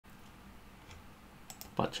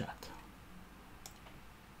Bot chat.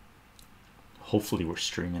 Hopefully we're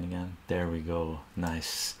streaming again. There we go.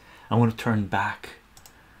 Nice. I want to turn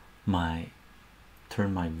my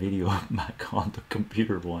video back on the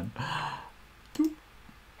computer one.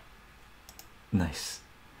 Nice.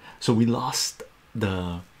 So we lost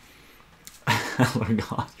the oh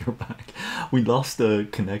God, you're back. We lost the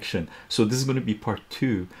connection. So this is going to be part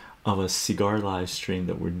 2 of a cigar live stream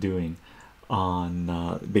that we're doing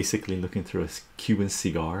on basically looking through a Cuban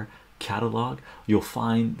cigar catalog. You'll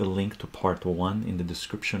find the link to part 1 in the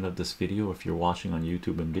description of this video if you're watching on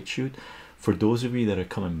YouTube and BitChute. For those of you that are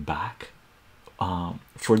coming back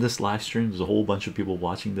for this live stream, there's a whole bunch of people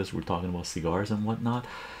watching this. We're talking about cigars and whatnot.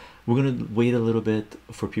 We're gonna wait a little bit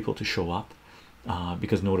for people to show up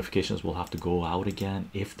because notifications will have to go out again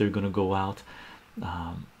if they're gonna go out.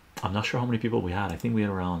 I'm not sure how many people we had. I think we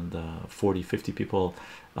had around 40-50 people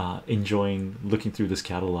enjoying looking through this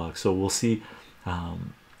catalog, so we'll see how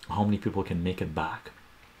many people can make it back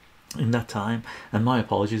in that time. And my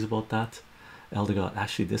apologies about that, Eldegot.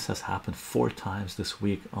 Actually, this has happened 4 times this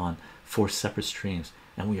week on 4 separate streams,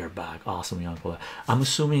 and we are back. Awesome, young Paula. I'm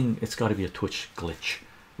assuming it's got to be a Twitch glitch,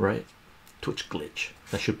 right? Twitch glitch.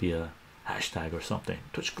 That should be a hashtag or something.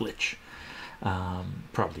 Twitch glitch.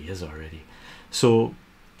 Probably is already. So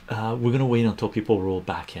we're gonna wait until people roll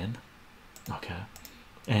back in. Okay.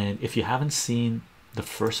 And if you haven't seen the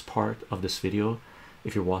first part of this video,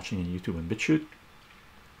 if you're watching on YouTube and BitChute,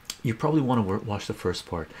 you probably want to watch the first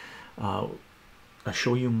part. I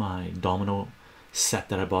show you my domino set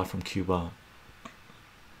that I bought from Cuba.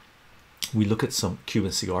 We look at some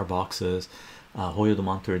Cuban cigar boxes, Hoyo de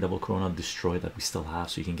Monterrey Double Corona Destroyed that we still have,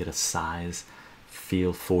 so you can get a size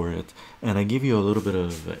feel for it. And I give you a little bit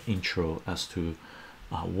of intro as to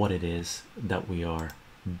what it is that we are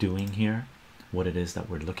doing here, what it is that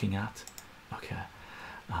we're looking at. Okay.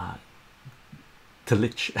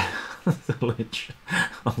 Tilich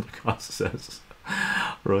on the cost says,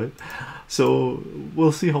 right? So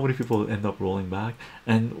we'll see how many people end up rolling back.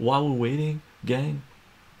 And while we're waiting, gang,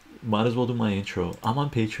 might as well do my intro. I'm on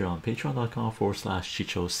Patreon,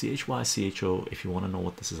 patreon.com/chycho, chycho, if you want to know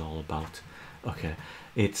what this is all about. Okay,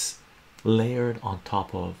 it's layered on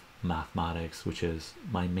top of mathematics, which is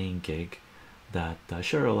my main gig. That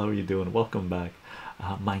Cheryl, how are you doing? Welcome back.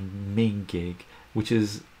 My main gig, which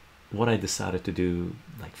is what I decided to do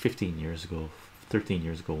like 15 years ago, 13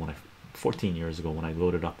 years ago, 14 years ago, when I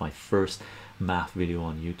loaded up my first math video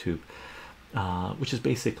on YouTube, which is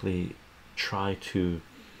basically try to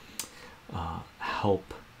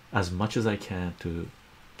help as much as I can to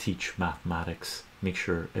teach mathematics, make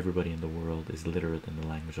sure everybody in the world is literate in the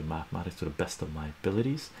language of mathematics to the best of my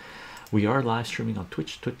abilities. We are live streaming on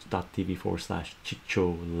Twitch,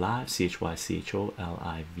 twitch.tv/chycho live, chycho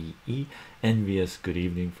live. Envious, good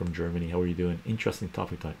evening from Germany. How are you doing? Interesting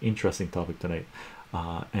topic tonight.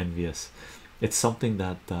 Envious. It's something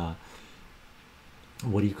that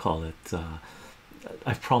what do you call it?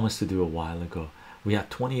 I've promised to do a while ago. We had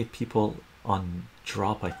 28 people on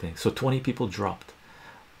drop, I think. So 20 people dropped.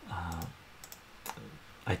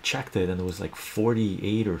 I checked it and it was like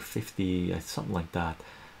 48 or 50, something like that,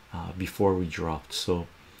 before we dropped. So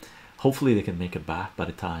hopefully they can make it back by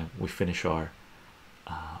the time we finish our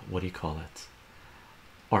what do you call it,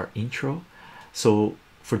 our intro. So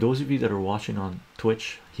for those of you that are watching on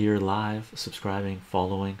Twitch here live, subscribing,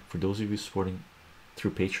 following, for those of you supporting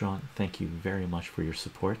through Patreon, thank you very much for your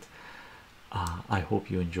support. I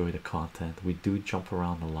hope you enjoy the content. We do jump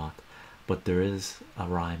around a lot, but there is a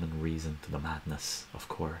rhyme and reason to the madness, of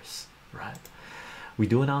course, right? We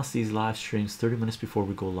do announce these live streams 30 minutes before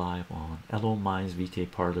we go live on LO Minds, VK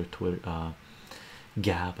Parlor, Twitter,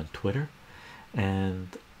 Gab, and Twitter,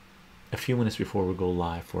 and a few minutes before we go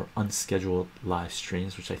live for unscheduled live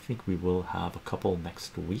streams, which I think we will have a couple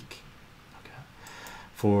next week. Okay,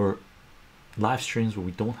 for live streams where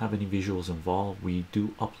we don't have any visuals involved, we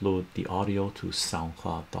do upload the audio to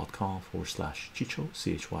soundcloud.com/chycho,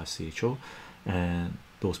 chycho, and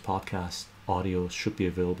those podcast audios should be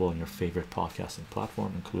available on your favorite podcasting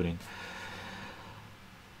platform, including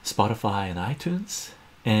Spotify and iTunes.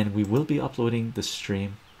 And we will be uploading the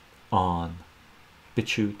stream on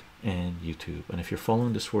BitChute and YouTube. And if you're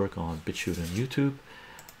following this work on BitChute and YouTube,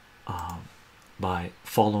 by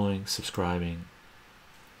following, subscribing,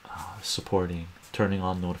 supporting, turning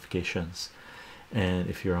on notifications, and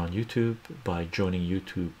if you're on YouTube, by joining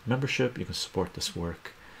YouTube membership, you can support this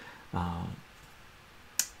work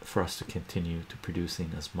for us to continue to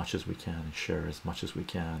producing as much as we can and share as much as we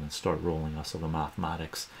can and start rolling us of the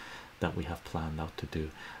mathematics that we have planned out to do.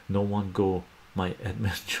 No one go my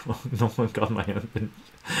Edmund joke. No one got my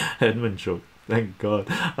Edmund joke. Thank God.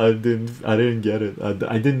 I didn't get it. I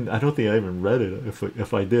don't think I even read it.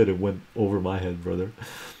 If I did, it went over my head, brother.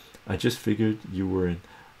 I just figured you were in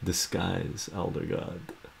disguise, Elder God.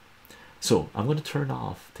 So I'm going to turn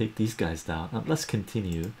off, take these guys down, and let's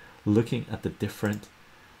continue looking at the different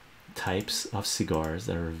types of cigars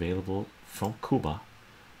that are available from Cuba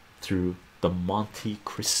through the Monte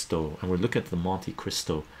Cristo. And we're looking at the Monte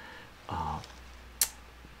Cristo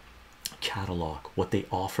catalog, what they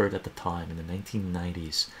offered at the time in the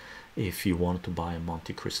 1990s if you wanted to buy a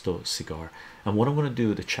Monte Cristo cigar. And what I'm going to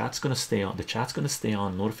do, the chat's going to stay on,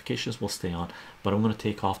 notifications will stay on, but I'm going to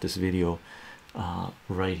take off this video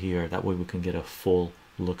right here, that way we can get a full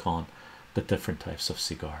look on the different types of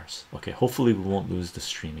cigars. Okay, hopefully we won't lose the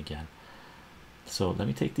stream again. So let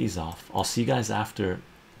me take these off. I'll see you guys after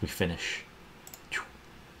we finish.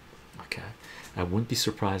 Okay, I wouldn't be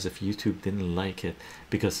surprised if YouTube didn't like it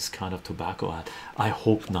because it's kind of tobacco ad. I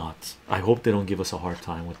hope not. I hope they don't give us a hard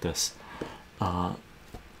time with this,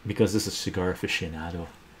 because this is Cigar Aficionado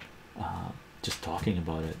just talking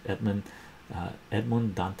about it. Edmond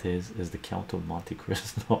Dantes is the Count of Monte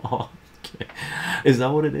Cristo. Okay, is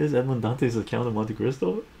that what it is? Edmond Dantes is the Count of Monte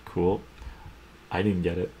Cristo. Cool. I didn't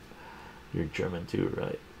get it. You're German too,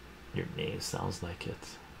 right? Your name sounds like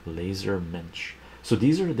it. Laser Mensch. So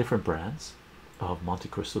these are the different brands of Monte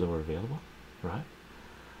Cristo that were available, right?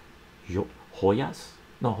 Hoyas.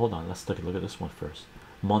 No, hold on. Let's take a look at this one first.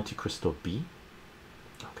 Monte Cristo B.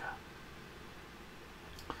 Okay.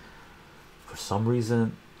 For some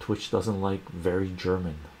reason, Twitch doesn't like very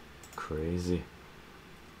German. Crazy.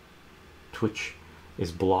 Twitch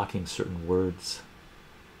is blocking certain words.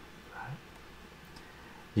 Right.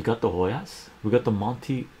 You got the Hoyas. We got the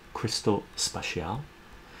Monte Cristo Special.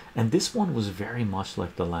 And this one was very much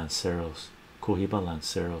like the Lanceros, Cohiba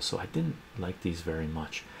Lanceros. So I didn't like these very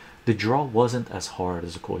much. The draw wasn't as hard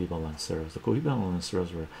as the Cohiba Lanceros. The Cohiba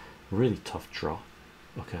Lanceros were really tough draw.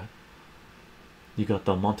 Okay. You got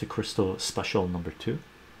the Monte Cristo Special number 2,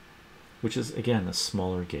 which is again a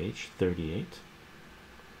smaller gauge, 38.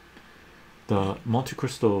 The Monte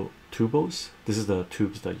Cristo tubos. This is the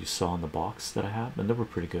tubes that you saw in the box that I have, and they were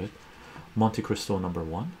pretty good. Monte Cristo number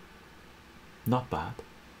 1, not bad.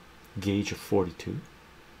 Gauge of 42.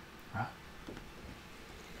 Right.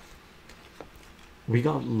 We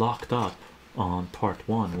got locked up on part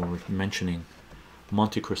 1 when we're mentioning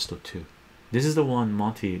Monte Cristo 2. This is the one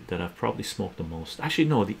Monte that I've probably smoked the most. Actually,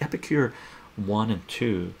 no, the Epicure 1 and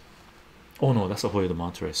 2. Oh no, that's a Hoyo de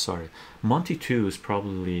Monterrey. Sorry, Monte 2 is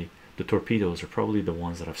probably, the torpedoes are probably the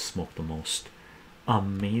ones that I've smoked the most.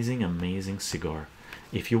 Amazing, amazing cigar.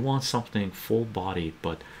 If you want something full body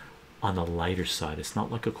but on the lighter side, it's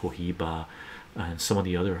not like a Cohiba and some of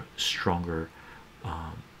the other stronger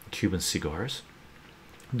Cuban cigars.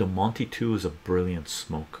 The Monte 2 is a brilliant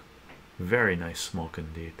smoke, very nice smoke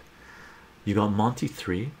indeed. You got Monte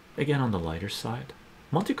 3, again on the lighter side.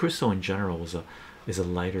 Monte Cristo in general is a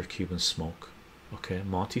lighter Cuban smoke. Okay,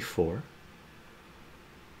 Monte 4,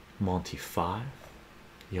 Monte 5,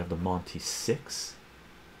 you have the Monte 6,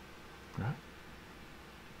 right?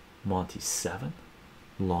 Monte 7,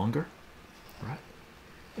 longer, right?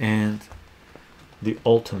 And the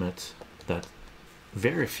ultimate that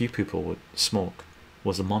very few people would smoke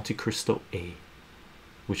was a Monte Cristo A,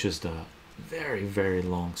 which is the very, very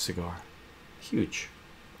long cigar. Huge,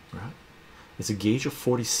 right? It's a gauge of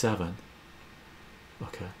 47,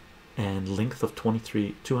 okay, and length of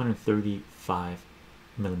 235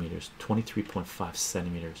 millimeters, 23.5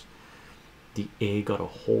 centimeters. The A got a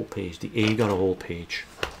whole page. The A got a whole page,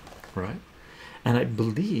 right? And I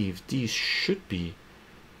believe these should be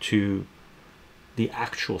to the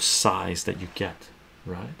actual size that you get,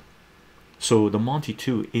 right? So the Monte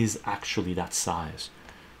 2 is actually that size.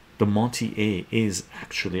 The Monte A is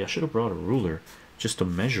actually, I should have brought a ruler just to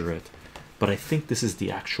measure it, but I think this is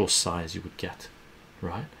the actual size you would get,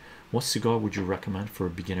 right? What cigar would you recommend for a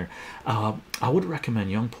beginner? I would recommend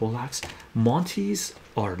Young Polacks. Montes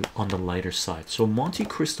are on the lighter side, so Monte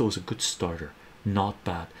Cristo is a good starter, not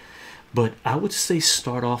bad, but I would say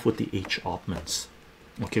start off with the H. Oppmans.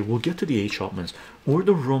 Okay, we'll get to the H. Oppmans or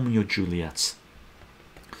the Romeo Juliets.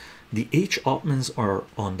 The H. Oppmans are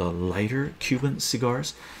on the lighter Cuban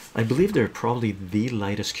cigars. I believe they're probably the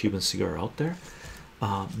lightest Cuban cigar out there.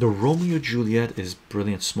 The Romeo Juliet is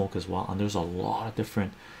brilliant smoke as well, and there's a lot of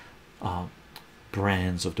different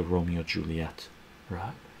brands of the Romeo Juliet,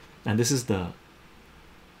 right? And this is the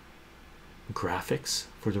graphics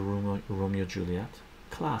for the Romeo Juliet.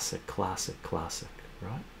 Classic, classic, classic,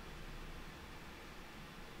 right?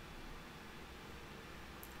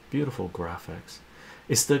 Beautiful graphics.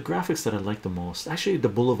 It's the graphics that I like the most. Actually, the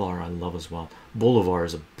Boulevard I love as well. Boulevard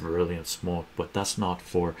is a brilliant smoke, but that's not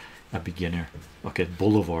for a beginner. Okay,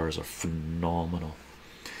 Boulevards are phenomenal.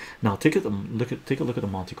 Now take a look at the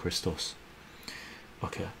Monte Cristos.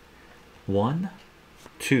 Okay, 1,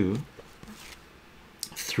 2,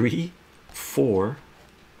 3, 4,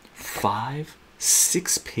 5,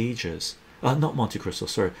 6 pages. Not Monte Cristo,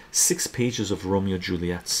 sorry, 6 pages of Romeo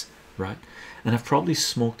Juliet's, right? And I've probably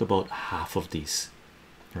smoked about half of these,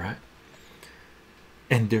 right?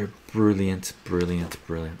 And they're brilliant, brilliant,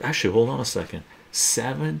 brilliant. Actually, hold on a second.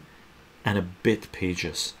 7 and a bit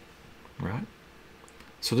pages, right?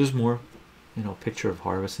 So there's more, you know, picture of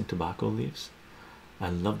harvesting tobacco leaves. I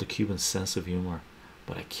love the Cuban sense of humor,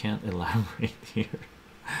 but I can't elaborate here,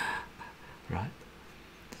 right?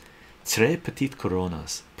 Tres petites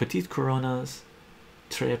coronas, tres petites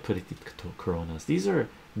coronas. These are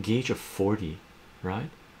gauge of 40, right?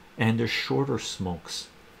 And they're shorter smokes,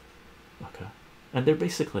 okay? And they're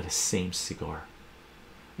basically the same cigar.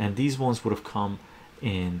 And these ones would have come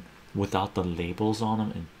in without the labels on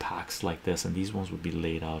them in packs like this, and these ones would be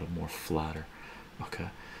laid out more flatter, okay?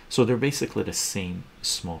 So they're basically the same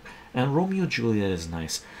smoke. And Romeo Juliet is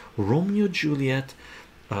nice. Romeo Juliet,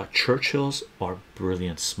 Churchills are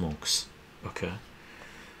brilliant smokes, okay?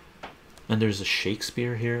 And there's a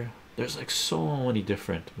Shakespeare here. There's like so many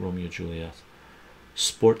different Romeo Juliet.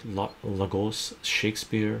 Sport Lagos,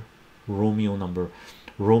 Shakespeare, Romeo number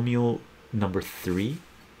 3,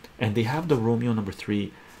 and they have the Romeo number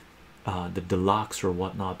 3, the deluxe or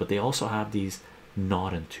whatnot, but they also have these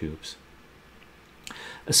not in tubes.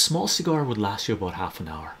 A small cigar would last you about half an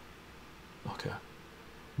hour, okay?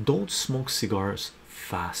 Don't smoke cigars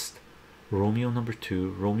fast. Romeo number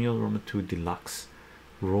 2, Romeo number 2 deluxe,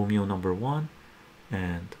 Romeo number 1,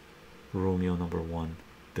 and Romeo number 1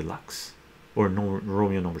 deluxe, or no,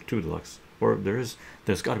 Romeo number 2 deluxe, or there's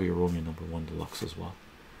got to be a Romeo number 1 deluxe as well,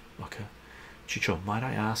 okay? Chycho, might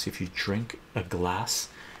I ask if you drink a glass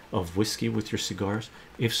of whiskey with your cigars?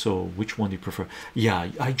 If so, which one do you prefer? Yeah,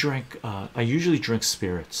 I usually drink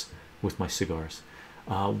spirits with my cigars.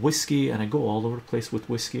 Whiskey, and I go all over the place with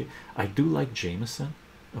whiskey. I do like Jameson,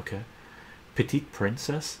 okay? Petite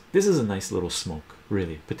Princess, this is a nice little smoke,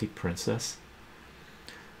 really. Petite Princess.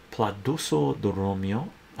 Pladuso de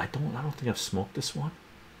Romeo, I don't think I've smoked this one,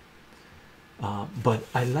 but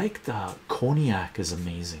I like the cognac is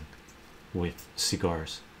amazing with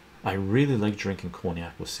cigars. I really like drinking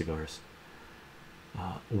cognac with cigars.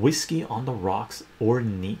 Whiskey on the rocks or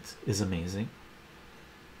neat is amazing.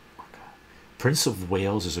 Okay. Prince of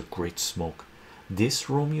Wales is a great smoke. This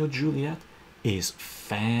Romeo Juliet is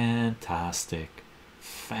fantastic,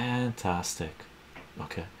 fantastic.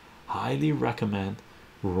 Okay, highly recommend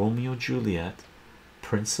Romeo Juliet,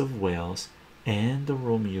 Prince of Wales, and the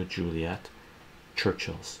Romeo Juliet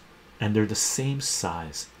Churchills, and they're the same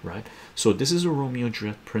size, right? So this is a Romeo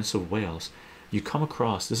Juliet Prince of Wales. You come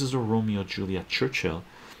across, this is a Romeo Juliet Churchill.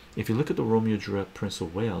 If you look at the Romeo Juliet Prince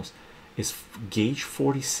of Wales, is gauge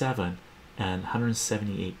 47 and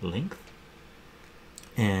 178 length,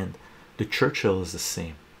 and the Churchill is the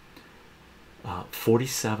same,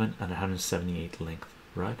 47 and 178 length,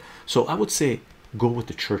 right? So I would say go with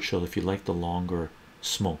the Churchill if you like the longer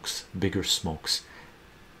smokes, bigger smokes.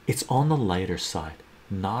 It's on the lighter side,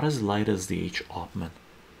 not as light as the H. Oppmann.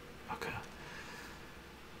 Okay,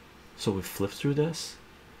 so we flip through this.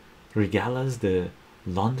 Regalas de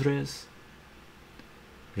Londres,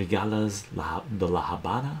 Regalas de la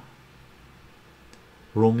Habana,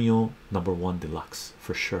 Romeo number 1 deluxe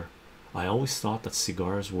for sure. I always thought that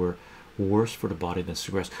cigars were worse for the body than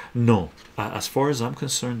cigars. No, as far as I'm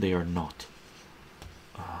concerned, they are not,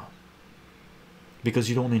 because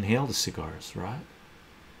you don't inhale the cigars, right?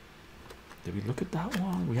 Did we look at that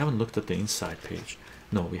one? We haven't looked at the inside page.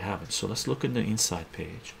 No, we haven't. So let's look in the inside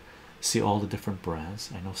page, see all the different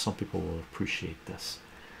brands. I know some people will appreciate this,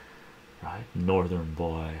 right? Northern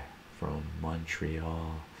Boy from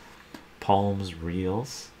Montreal, Palms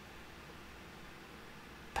Reels,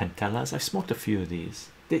 Pantelas. I smoked a few of these.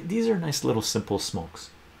 These are nice little simple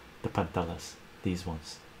smokes, the Pantelas, these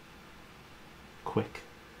ones. Quick.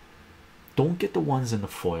 Don't get the ones in the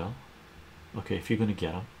foil, okay? If you're gonna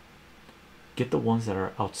get them, get the ones that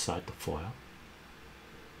are outside the foil.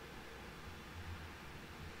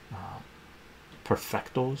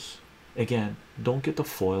 Perfectos, again, don't get the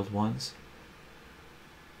foiled ones,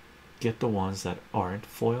 get the ones that aren't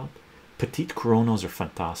foiled. Petite Coronas are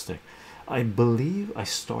fantastic. I believe I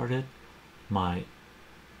started my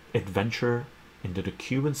adventure into the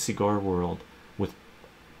Cuban cigar world with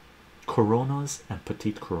Coronas and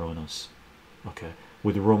Petite Coronas, okay,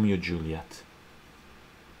 with Romeo Juliet.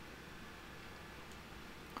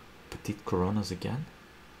 Petite Coronas again.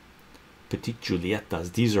 Petite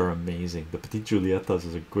Julietas, these are amazing. The Petite Julietas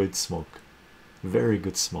is a great smoke, very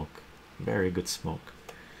good smoke, very good smoke.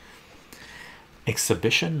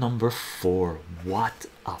 Exhibition number 4. What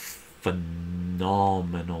a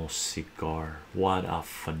phenomenal cigar! What a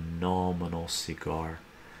phenomenal cigar!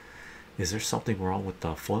 Is there something wrong with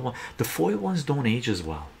the foil one? The foil ones don't age as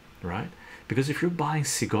well, right? Because if you're buying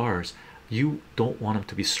cigars, you don't want them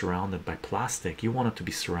to be surrounded by plastic, you want them to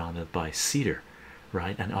be surrounded by cedar,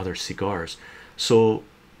 right? And other cigars, so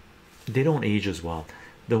they don't age as well.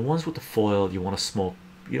 The ones with the foil, you want to smoke,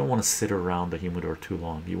 you don't want to sit around the humidor too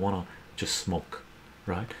long, you want to just smoke,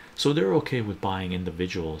 right? So they're okay with buying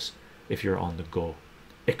individuals if you're on the go.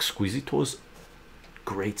 Exquisitos,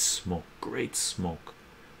 great smoke, great smoke.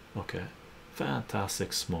 Okay,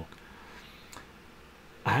 fantastic smoke.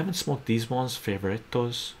 I haven't smoked these ones,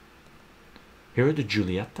 favoritos. Here are the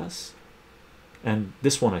Julietas, and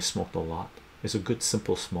this one I smoked a lot. It's a good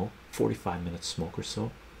simple smoke, 45-minute smoke or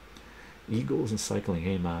so. Eagles and cycling,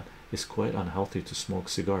 hey man, it's quite unhealthy to smoke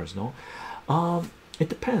cigars, no? It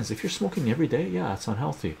depends. If you're smoking every day, yeah, it's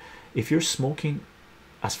unhealthy. If you're smoking,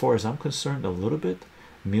 as far as I'm concerned, a little bit,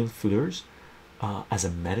 mille fleurs, as a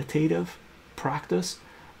meditative practice,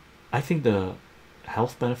 I think the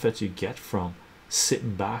health benefits you get from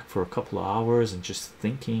sitting back for a couple of hours and just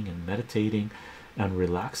thinking and meditating and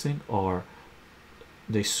relaxing are,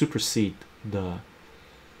 they supersede the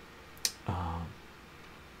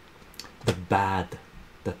bad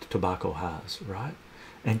that tobacco has, right?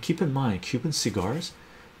 And keep in mind, Cuban cigars,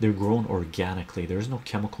 they're grown organically. There's no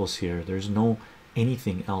chemicals here, there's no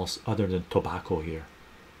anything else other than tobacco here.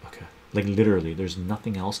 Okay, like literally there's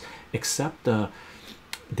nothing else except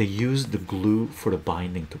they use the glue for the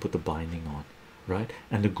binding, to put the binding on, right?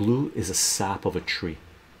 And the glue is a sap of a tree.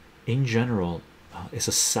 In general, it's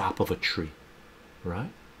a sap of a tree,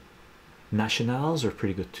 right? Nationals are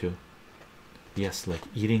pretty good too. Yes, like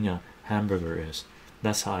eating a hamburger is.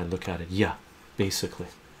 That's how I look at it. Yeah, basically.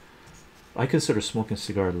 I consider smoking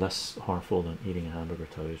cigar less harmful than eating a hamburger,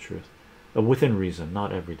 tell you the truth. Within reason,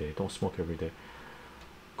 not every day. Don't smoke every day.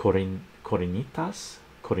 Corinitas,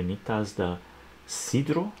 the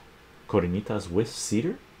Cidro, Corinitas with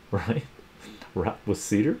cedar, right? Wrapped with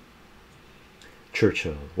cedar.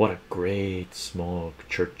 Churchill, what a great smoke.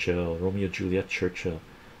 Churchill, Romeo Juliet Churchill.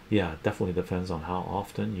 Yeah, definitely depends on how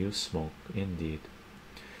often you smoke, indeed.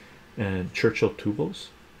 And Churchill tubos,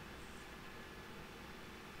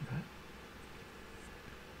 right?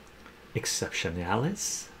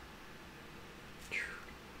 Exceptionales.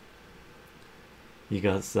 You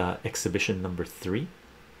got exhibition number 3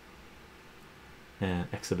 and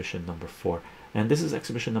exhibition number 4, and this is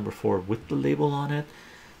exhibition number 4 with the label on it.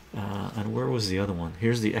 And where was the other one?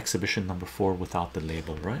 Here's the exhibition number 4 without the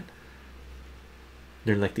label, right?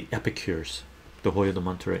 They're like the epicures, the Hoyo de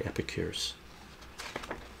Monterrey epicures.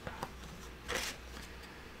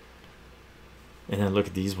 And then look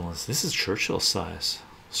at these ones. This is Churchill size,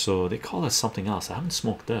 so they call it something else. I haven't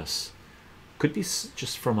smoked this. Could be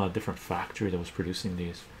just from a different factory that was producing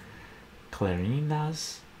these.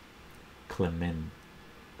 Clarinas, Clemencisas,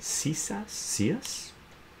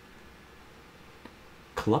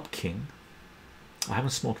 Club King. I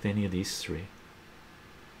haven't smoked any of these 3.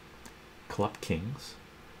 Club Kings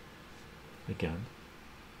again,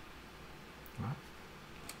 right?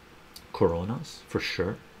 Coronas for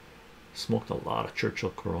sure. Smoked a lot of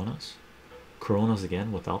Churchill Coronas. Coronas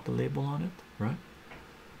again without the label on it, right?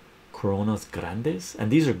 Coronas Grandes,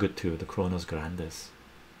 and these are good too, the Coronas Grandes,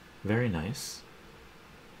 very nice.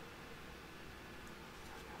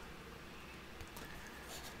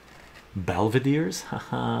 Belvederes,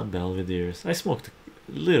 haha, Belvederes. I smoked a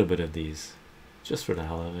little bit of these just for the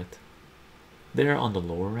hell of it. They're on the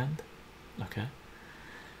lower end. Okay.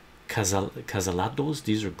 Casalados,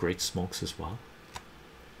 these are great smokes as well.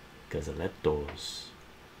 Casaletos,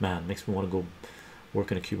 man, makes me want to go work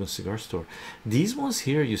in a Cuban cigar store. These ones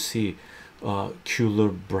here, you see,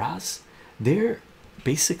 Culebras, they're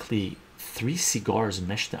basically 3 cigars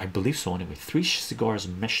meshed, I believe so anyway, 3 cigars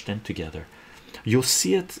meshed in together. You'll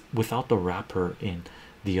see it without the wrapper in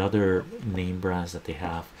the other name brands that they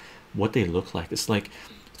have. What they look like, it's like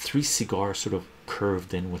 3 cigars sort of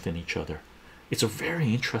curved in within each other. It's a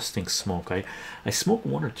very interesting smoke. I smoked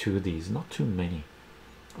 1 or 2 of these, not too many.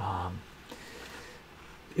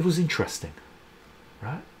 It was interesting,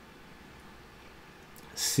 right?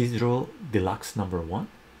 Cidro Deluxe number 1,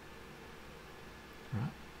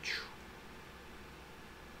 right?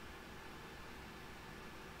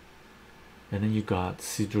 And then you got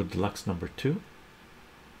Cidro Deluxe number 2,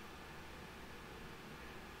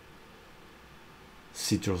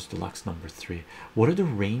 Cedros Deluxe number 3. What are the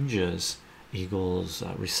ranges? Eagles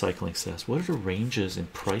Recycling says, what are the ranges in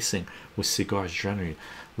pricing with cigars generally,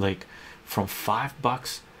 like from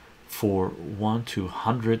 $5 for one to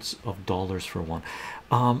hundreds of dollars for one?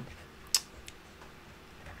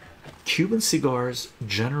 Cuban cigars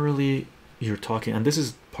generally, you're talking, and this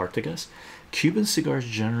is Partagas. Cuban cigars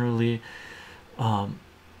generally,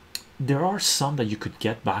 there are some that you could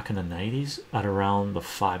get back in the 90s at around the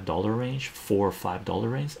 $5 range, $4 or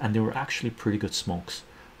 $5 range, and they were actually pretty good smokes,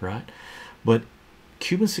 right? But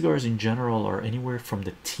Cuban cigars in general are anywhere from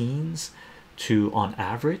the teens to, on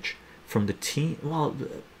average, from the teen, well,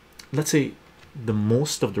 let's say the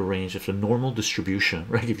most of the range, if the normal distribution,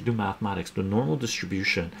 right, if you do mathematics, the normal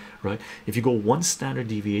distribution, right, if you go one standard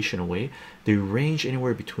deviation away, they range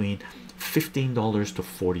anywhere between $15 to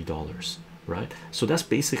 $40, right? So that's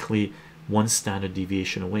basically one standard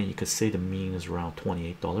deviation away. You could say the mean is around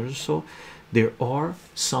 $28 or so. There are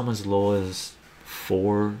some as low as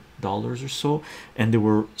 $4 or so, and there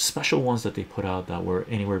were special ones that they put out that were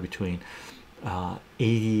anywhere between $80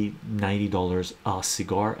 $90 a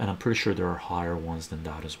cigar, and I'm pretty sure there are higher ones than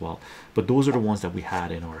that as well, but those are the ones that we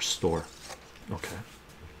had in our store. Okay,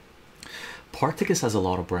 Partagas has a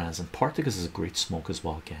lot of brands, and Partagas is a great smoke as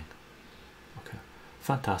well, gang. Okay,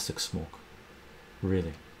 fantastic smoke,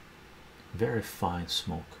 really very fine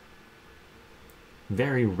smoke,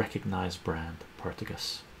 very recognized brand,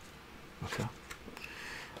 Partagas. Okay,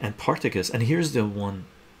 and Partagas, and here's the one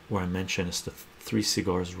where I mentioned is the 3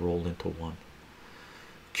 cigars rolled into one.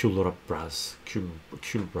 Culebras,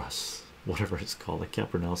 whatever it's called, I can't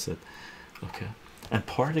pronounce it. Okay, and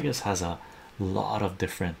Partagas has a lot of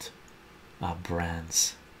different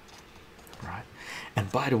brands, right? And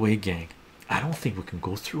by the way, gang, I don't think we can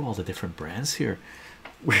go through all the different brands here.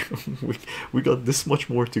 We got this much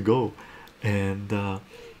more to go, and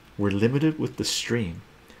we're limited with the stream,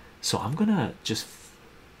 so I'm gonna just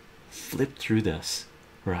flip through this,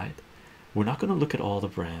 right? We're not gonna look at all the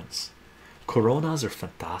brands. Coronas are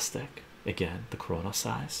fantastic, again, the Corona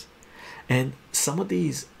size, and some of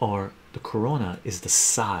these are, the Corona is the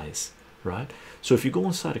size, right? So if you go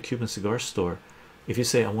inside a Cuban cigar store, if you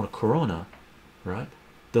say I want a Corona, right,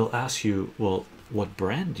 they'll ask you, well, what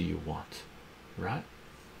brand do you want, right?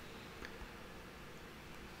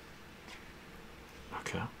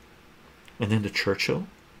 Okay, and then the Churchill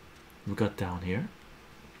we got down here.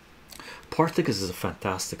 Partagas is a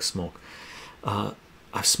fantastic smoke.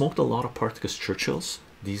 I've smoked a lot of Partagas Churchills,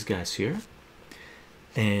 these guys here,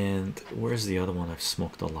 and where's the other one I've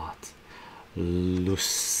smoked a lot?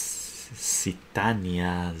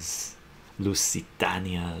 Lusitanias.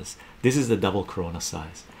 This is the double Corona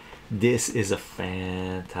size. This is a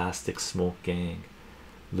fantastic smoke, gang.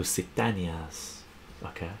 Lusitanias.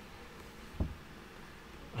 Okay,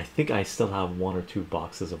 I think I still have 1 or 2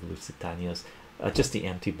 boxes of Lusitanias, just the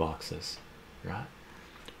empty boxes, right?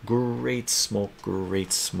 Great smoke,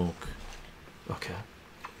 great smoke. Okay,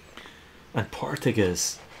 and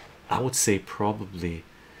Partagas, I would say, probably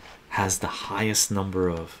has the highest number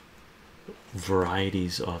of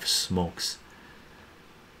varieties of smokes.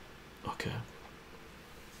 Okay,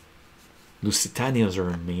 Lusitanias are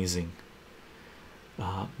amazing.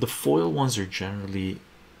 The foil ones are generally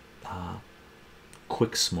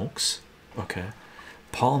quick smokes. Okay,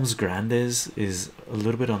 Palms Grandes is a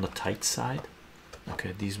little bit on the tight side.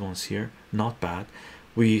 Okay, these ones here, not bad.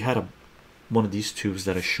 We had one of these tubes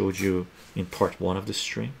that I showed you in part 1 of the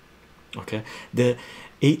stream. Okay, the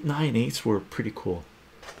 898s were pretty cool.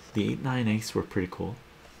 The 898s were pretty cool.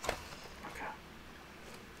 Okay,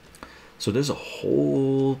 so there's a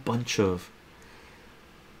whole bunch of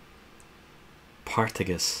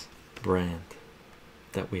Partagas brand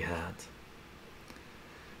that we had.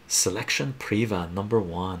 Selection Priva number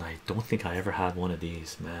 1. I don't think I ever had one of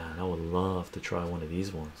these. Man, I would love to try one of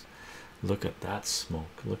these ones. Look at that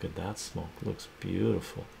smoke, look at that smoke, looks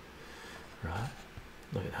beautiful, right?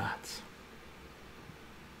 Look at that,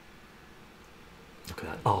 look at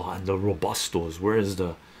that. Oh, and the Robustos, where's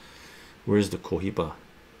the Cohiba?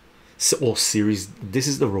 So, oh, series, this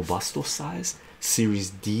is the Robusto size, series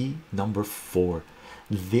D number 4.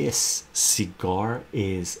 This cigar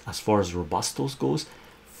is, as far as Robustos goes,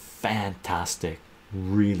 fantastic.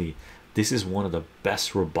 Really, this is one of the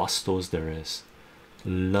best Robustos there is.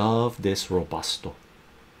 Love this Robusto.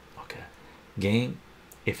 Okay, gang,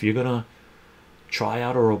 if you're gonna try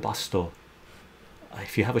out a Robusto,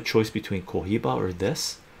 if you have a choice between Cohiba or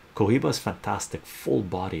this, Cohiba is fantastic, full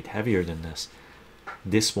bodied, heavier than this.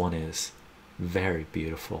 This one is very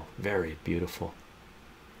beautiful, very beautiful.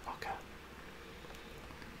 Okay,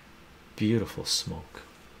 beautiful smoke.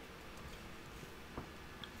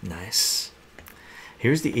 Nice.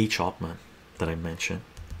 Here's the H Hopman that I mentioned.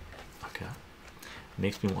 Okay,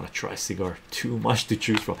 makes me want to try cigar. Too much to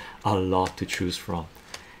choose from, a lot to choose from.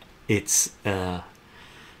 It's a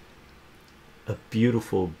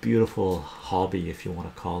beautiful, beautiful hobby, if you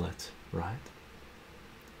want to call it, right?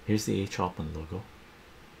 Here's the H Hopman logo.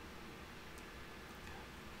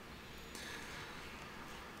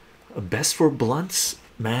 Best for blunts,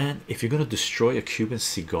 man. If you're gonna destroy a Cuban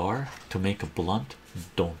cigar to make a blunt,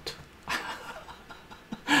 don't.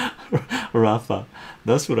 Rafa,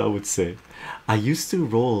 that's what I would say. I used to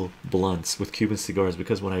roll blunts with Cuban cigars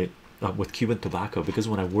because when I with Cuban tobacco, because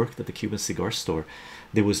when I worked at the Cuban cigar store,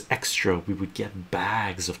 there was extra. We would get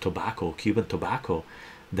bags of tobacco, Cuban tobacco,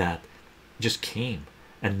 that just came,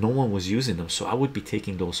 and no one was using them. So I would be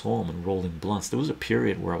taking those home and rolling blunts. There was a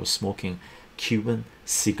period where I was smoking Cuban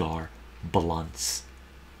cigar blunts,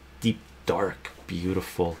 deep, dark,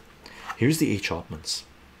 beautiful. Here's the H Hopmans,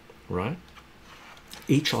 right?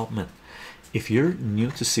 H Hopman. If you're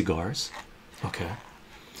new to cigars, okay,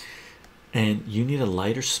 and you need a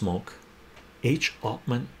lighter smoke, H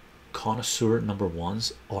Hopman connoisseur number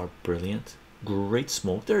ones are brilliant. Great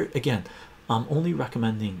smoke. They're, again, I'm only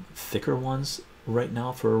recommending thicker ones right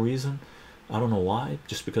now for a reason. I don't know why,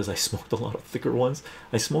 just because I smoked a lot of thicker ones.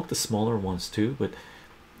 I smoked the smaller ones too, but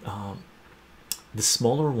the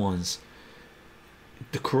smaller ones,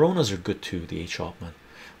 the Coronas are good too, the H Hopman,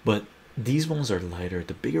 but these ones are lighter.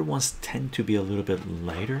 The bigger ones tend to be a little bit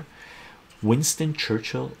lighter. Winston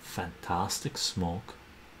Churchill, fantastic smoke,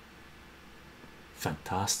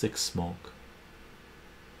 fantastic smoke.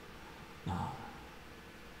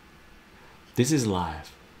 This is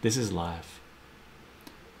live. This is live.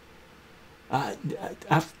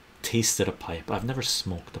 I've tasted a pipe. I've never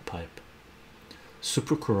smoked a pipe.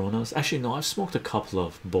 Super Coronas. Actually, no, I've smoked a couple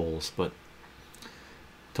of bowls, but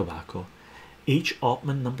tobacco. H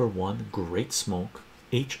Hopman number one, great smoke.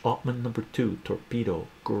 H Hopman number two, Torpedo,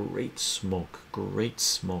 great smoke, great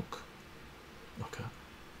smoke. Okay.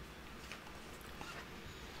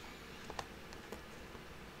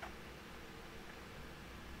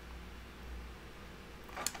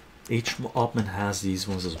 H Hopman has these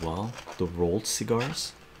ones as well, the rolled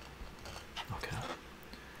cigars. Okay.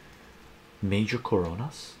 Major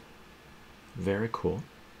Coronas, very cool.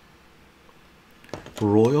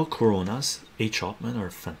 Royal Coronas, H Hopman, are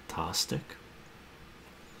fantastic.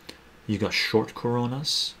 You got short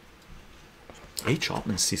Coronas. H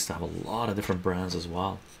Hopman seems to have a lot of different brands as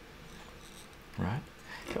well, right?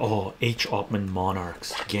 Oh, H Hopman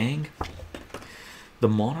Monarchs, gang. The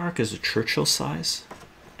Monarch is a Churchill size,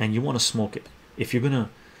 and you want to smoke it. If you're gonna,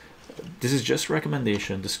 this is just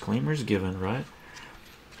recommendation, disclaimers given, right?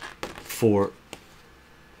 For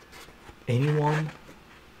anyone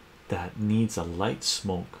that needs a light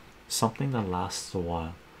smoke, something that lasts a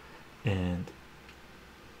while and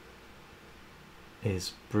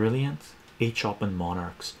is brilliant, H Hopman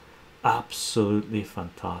Monarchs, absolutely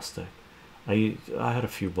fantastic. I had a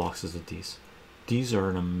few boxes of these. These are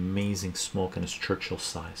an amazing smoke, and it's Churchill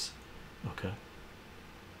size. Okay.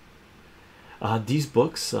 These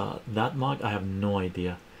books, that mug, I have no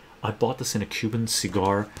idea. I bought this in a Cuban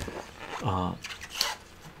cigar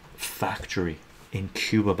factory in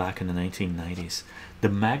Cuba back in the 1990s. The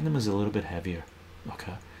Magnum is a little bit heavier,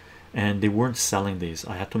 okay, and they weren't selling these.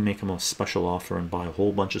 I had to make them a special offer and buy a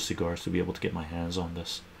whole bunch of cigars to be able to get my hands on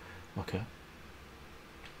this. Okay.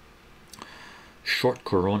 Short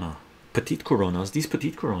Corona, Petite Coronas. These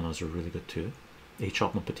Petite Coronas are really good too. H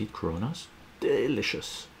Hopman Petite Coronas,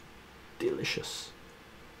 delicious, delicious,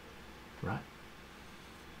 right?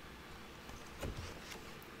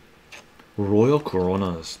 Royal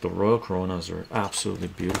Coronas, the Royal Coronas are absolutely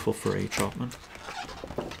beautiful for H Hopman,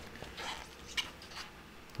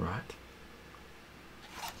 right?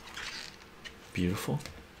 Beautiful.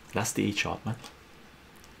 That's the H Hopman.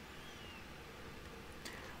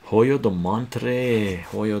 Hoyo de Montre,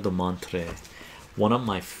 Hoyo de Montre, one of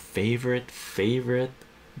my favorite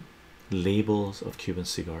labels of Cuban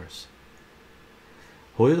cigars.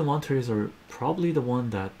 Hoyo de Montres are probably the one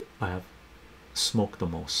that I have smoked the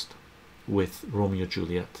most with Romeo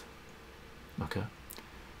Juliet. Okay,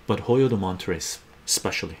 but Hoyo de Montres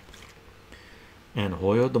especially, and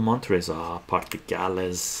Hoyo de Montres,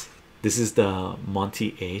 Particales. This is the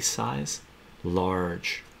Monte A size,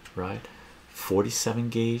 large, right? 47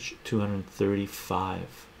 gauge,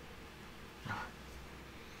 235.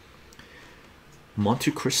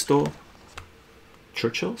 Monte Cristo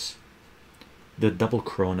Churchills, the double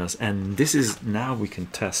Coronas, and this is, now we can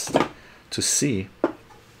test to see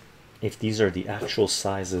if these are the actual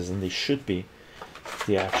sizes, and they should be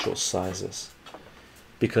the actual sizes,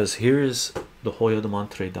 because here is the Hoyo de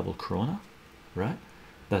Montre double Corona, right?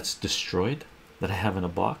 that's destroyed that I have in a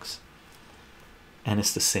box, and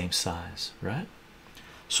it's the same size, right?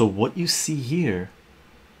 So what you see here,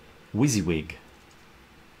 WYSIWYG,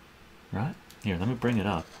 right here, let me bring it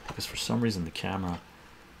up because for some reason the camera,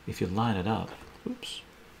 if you line it up, oops,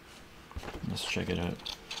 let's check it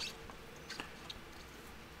out,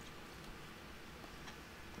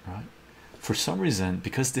 right? For some reason,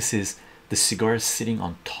 because this is the cigar is sitting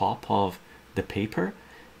on top of the paper,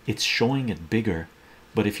 it's showing it bigger,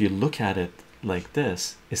 but if you look at it like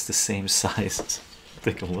this, it's the same size.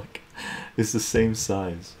 Take a look, it's the same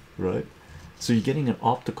size, right? So you're getting an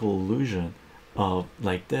optical illusion of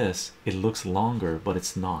like this, it looks longer, but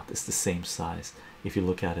it's not, it's the same size if you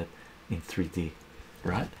look at it in 3D,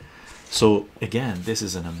 right? So again, this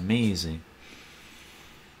is an amazing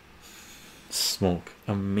smoke,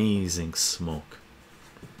 amazing smoke.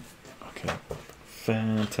 Okay,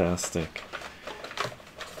 fantastic.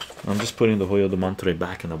 I'm just putting the Hoyo de Monterrey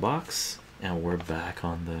back in the box, and we're back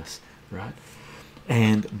on this, right?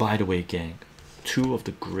 And by the way, gang, two of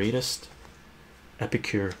the greatest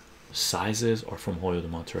Epicure sizes are from Hoyo de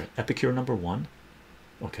Monterrey. Epicure number 1,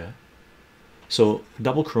 okay, so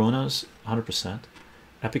double Coronas 100%,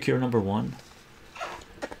 Epicure number 1,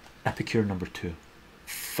 Epicure number 2,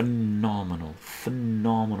 phenomenal,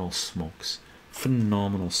 phenomenal smokes,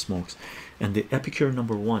 phenomenal smokes. And the Epicure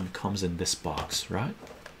number 1 comes in this box, right?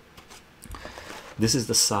 This is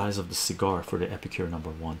the size of the cigar for the Epicure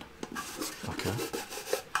number 1. Okay,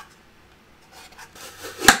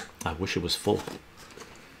 I wish it was full.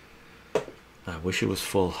 I wish it was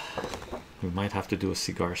full. We might have to do a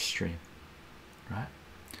cigar stream, right?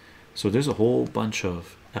 So there's a whole bunch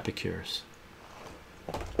of Epicures,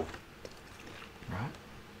 right?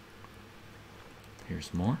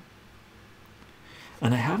 Here's more.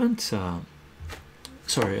 And I haven't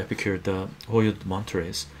sorry, Epicure, the Hoyo de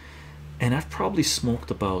Monterreys, and I've probably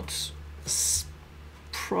smoked about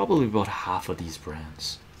half of these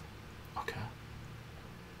brands. Okay,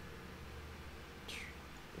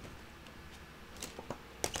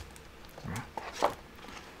 right.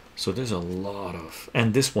 So there's a lot of,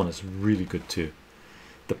 and this one is really good too,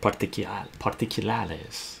 the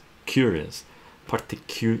particulares curious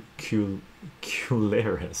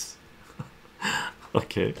particulares.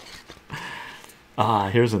 Okay,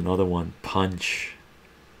 here's another one, punch.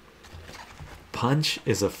 Punch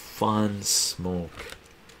is a fun smoke,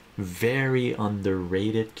 very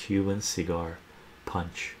underrated Cuban cigar.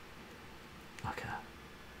 Punch, okay,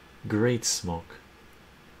 great smoke,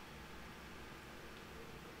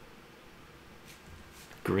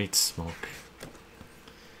 great smoke.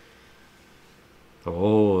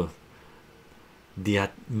 Oh, the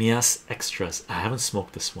Mias Extras, I haven't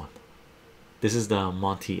smoked this one. This is the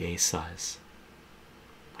Monty A size.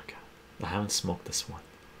 Okay, I haven't smoked this one.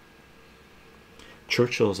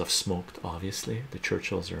 Churchills I've smoked, obviously. The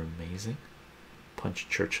Churchills are amazing. Punch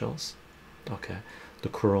Churchills. Okay, the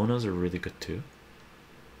Coronas are really good too.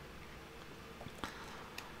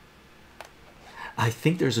 I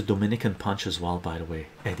think there's a Dominican punch as well, by the way,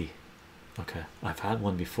 Eddie. Okay, I've had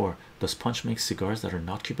one before. Does Punch make cigars that are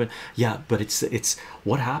not Cuban? Yeah, but it's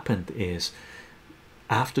what happened is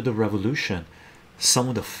after the revolution, some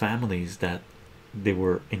of the families that they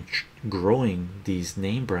were growing these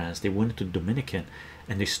name brands, they went to Dominican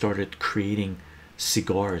and they started creating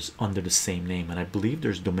cigars under the same name, and I believe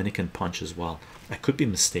there's Dominican Punch as well. I could be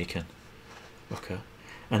mistaken. Okay,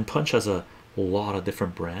 and Punch has a lot of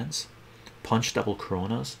different brands. Punch Double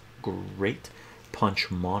Coronas, great.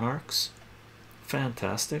 Punch Monarchs,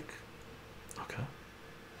 fantastic. Okay,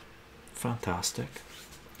 fantastic.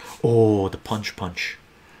 Oh, the Punch Punch.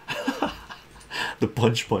 The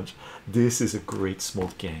Punch Punch, this is a great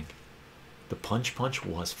smoke, gang. The Punch Punch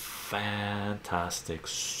was fantastic,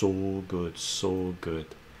 so good, so good,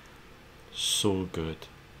 so good.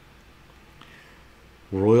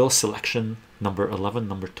 Royal Selection number 11,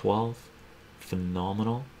 number 12,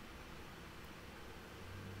 phenomenal,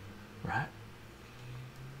 right?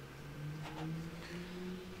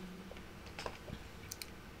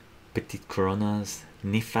 Petit Coronas,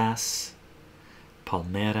 Nifas,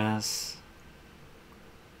 Palmeras,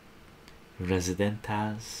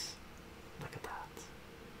 Residentas. Look at that,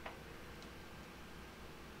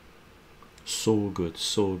 so good,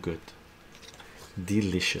 so good,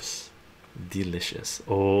 delicious, delicious.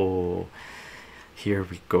 Oh, here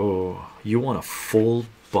we go. You want a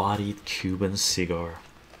full-bodied Cuban cigar,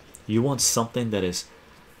 you want something that is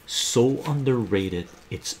so underrated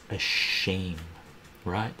it's a shame,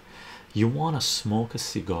 right? You want to smoke a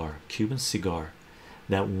cigar, Cuban cigar,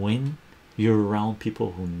 that when you're around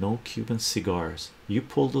people who know Cuban cigars, you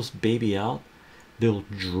pull this baby out, they'll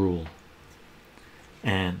drool.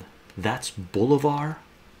 and that's Boulevard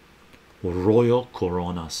Royal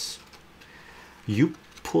Coronas. You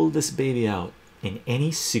pull this baby out in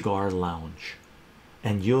any cigar lounge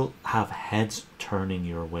and you'll have heads turning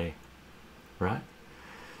your way, right?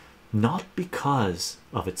 Not because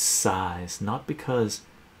of its size, not because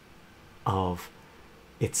of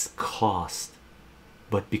its cost,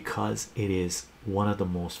 but because it is one of the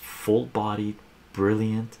most full-bodied,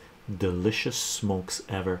 brilliant, delicious smokes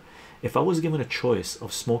ever. If I was given a choice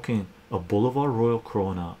of smoking a Boulevard Royal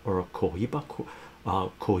Corona or a Cohiba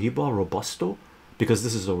Robusto, because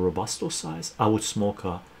this is a Robusto size, I would smoke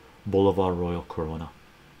a Boulevard Royal Corona.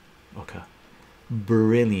 Okay,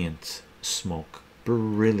 brilliant smoke,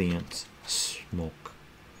 brilliant smoke.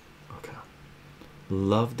 Okay,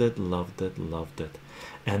 loved it, loved it, loved it.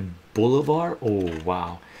 And Boulevard, oh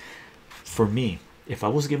wow, for me, if I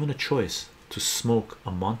was given a choice to smoke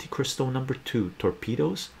a Monte Cristo #2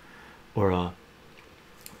 torpedoes or a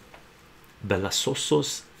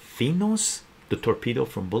Belasosos Finos, the torpedo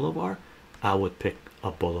from Boulevard, I would pick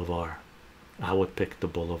a Boulevard. I would pick the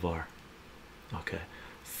Boulevard. Okay,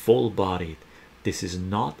 full bodied. This is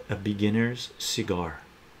not a beginner's cigar.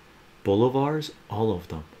 Boulevards, all of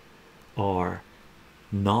them, are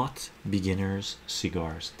not beginners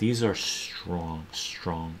cigars. These are strong,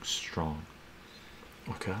 strong, strong.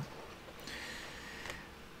 Okay,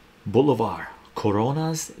 Boulevard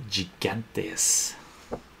Coronas Gigantes,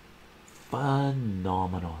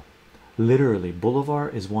 phenomenal. Literally,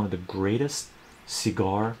 Boulevard is one of the greatest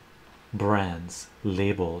cigar brands,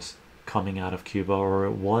 labels coming out of Cuba, or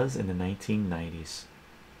it was in the 1990s.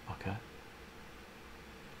 Okay,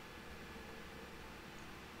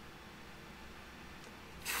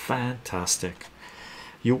 fantastic.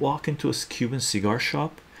 You walk into a Cuban cigar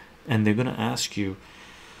shop and they're gonna ask you,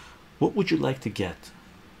 what would you like to get,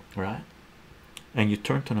 right? And you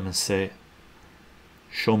turn to them and say,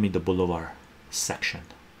 show me the Boulevard section.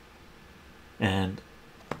 And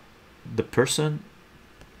the person,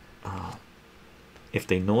 if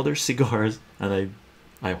they know their cigars, and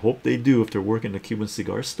I hope they do if they're working in a Cuban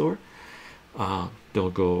cigar store,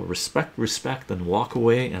 they'll go respect, respect, and walk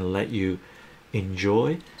away and let you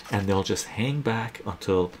enjoy, and they'll just hang back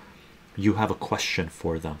until you have a question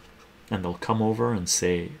for them, and they'll come over and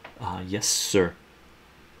say, yes sir,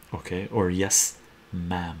 okay, or yes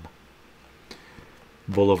ma'am.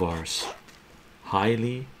 Boulevards,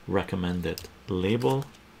 highly recommended, label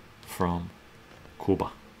from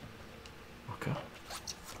Cuba. Okay,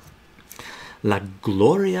 La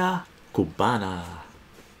Gloria Cubana,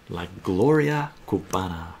 La Gloria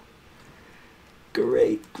Cubana,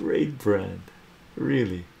 great, great brand,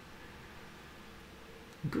 really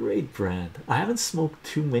great brand. I haven't smoked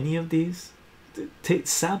too many of these.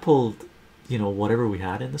 Sampled, you know, whatever we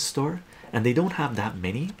had in the store, and they don't have that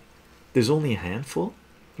many. There's only a handful,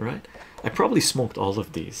 right? I probably smoked all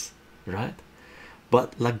of these, right?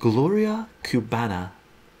 But La Gloria Cubana,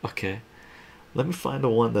 okay, let me find the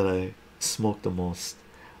one that I smoked the most.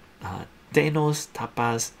 Tenos,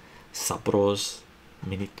 Tapas, Sabros,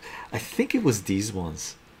 Mini. I think it was these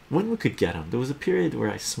ones when we could get them. There was a period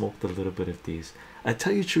where I smoked a little bit of these. I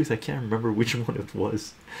tell you the truth, I can't remember which one it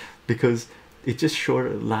was because it just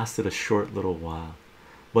lasted a short little while.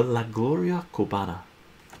 But La Gloria Cubana,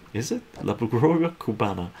 is it? La Gloria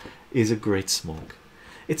Cubana is a great smoke.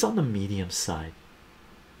 It's on the medium side.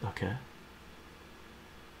 Okay,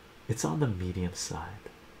 it's on the medium side.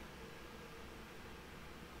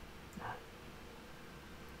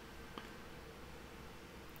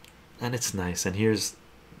 And it's nice. And here's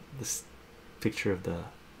this picture of the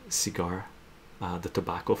cigar, the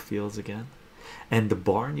tobacco fields again, and the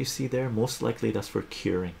barn you see there, most likely that's for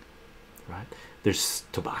curing, right? There's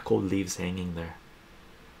tobacco leaves hanging there.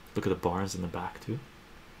 Look at the barns in the back too.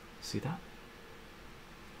 See that?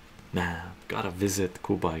 Man, gotta visit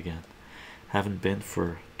Cuba again. Haven't been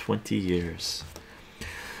for 20 years.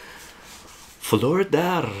 Flor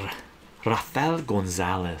de Rafael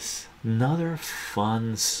Gonzalez, another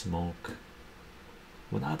fun smoke.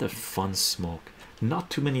 Another fun smoke. Not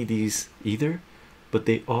too many of these either, but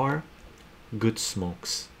they are good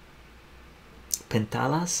smokes.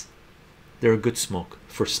 Pentalas, they're a good smoke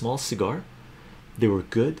for small cigar. They were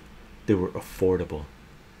good, they were affordable.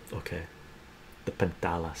 Okay, the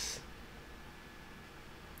Pentalas,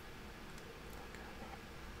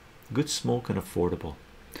 good smoke and affordable.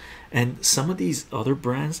 And some of these other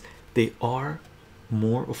brands, they are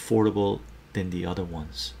more affordable than the other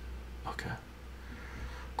ones. Okay,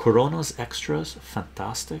 Coronas Extras,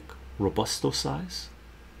 fantastic, Robusto size,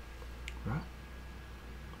 right?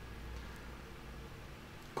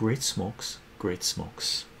 Great smokes, great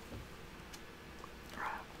smokes.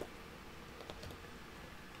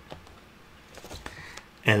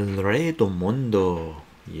 El Rey do Mundo.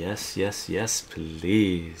 Yes, yes, yes,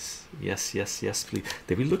 please. Yes, yes, yes, please.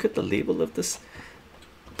 Did we look at the label of this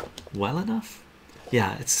well enough?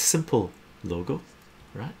 Yeah, it's a simple logo,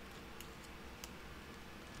 right?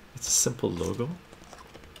 It's a simple logo,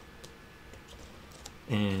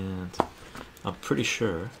 and I'm pretty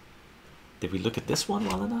sure. Did we look at this one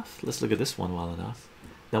well enough? Let's look at this one well enough.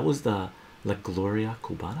 That was the La Gloria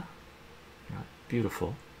Cubana, right?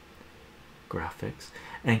 Beautiful graphics,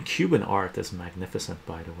 and Cuban art is magnificent,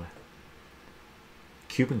 by the way.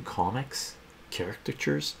 Cuban comics,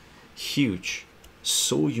 caricatures, huge,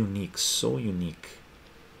 so unique, so unique,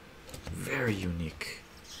 very unique.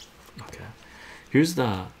 Okay, here's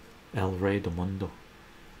the El Rey do Mundo.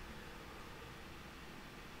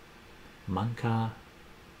 Manca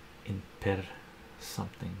imper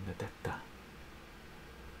something detecta.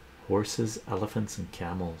 Horses, elephants, and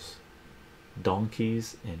camels,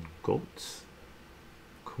 donkeys, and goats.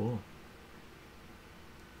 Cool.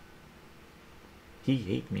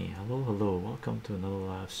 He ate me. Hello, hello. Welcome to another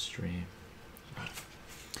live stream.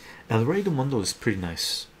 El Rey do Mundo is pretty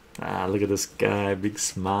nice. Ah, look at this guy, big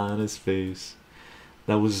smile on his face.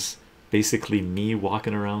 That was basically me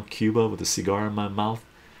walking around Cuba with a cigar in my mouth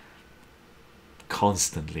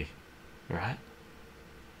constantly, right?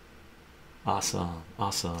 Awesome,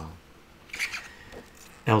 awesome.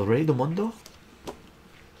 El Rey do Mundo,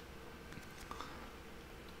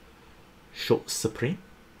 Shot Supreme,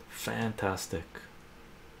 fantastic.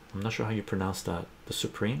 I'm not sure how you pronounce that. The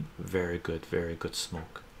Supreme, very good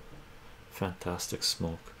smoke. Fantastic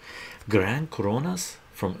smoke. Gran Coronas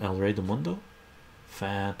from El Rey do Mundo,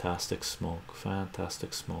 fantastic smoke,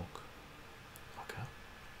 fantastic smoke. Okay.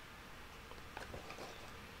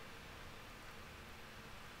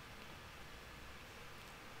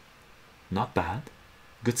 Not bad,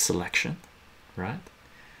 good selection, right?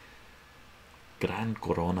 Gran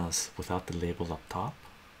Coronas without the label up top.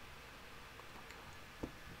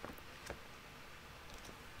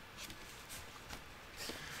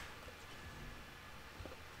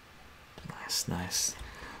 Nice, nice.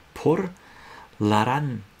 Por la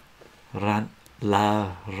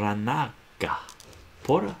la ranaga.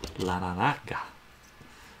 Por la ranaga.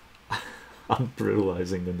 I'm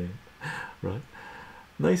brutalizing the name, right?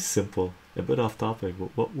 Nice, simple. A bit off topic, but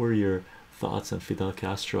what were your thoughts on Fidel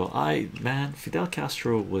Castro? Man, Fidel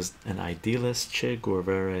Castro was an idealist. Che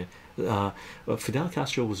Guevara, Fidel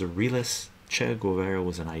Castro was a realist. Che Guevara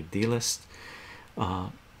was an idealist.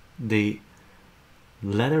 They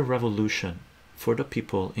led a revolution for the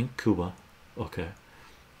people in Cuba, okay,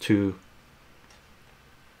 to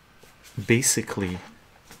basically,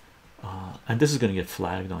 and this is going to get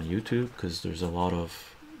flagged on YouTube because there's a lot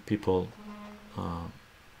of people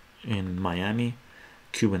in Miami,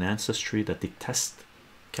 Cuban ancestry, that detest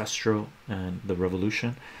Castro and the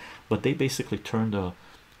revolution, but they basically turned a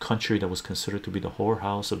country that was considered to be the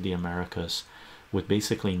whorehouse of the Americas, with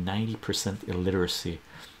basically 90% illiteracy,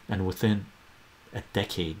 and within a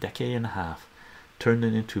decade and a half, turned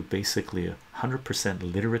it into basically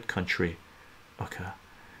 100% literate country. Okay,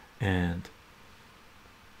 and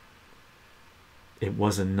it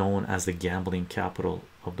wasn't known as the gambling capital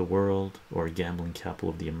of the world or gambling capital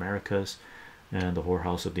of the Americas and the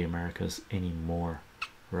whorehouse of the Americas anymore,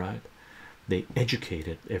 right? They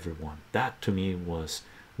educated everyone. That to me was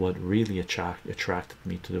what really attracted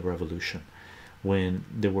me to the revolution. When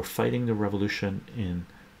they were fighting the revolution in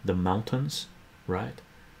the mountains, right?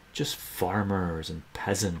 Just farmers and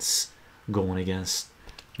peasants going against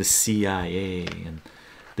the CIA and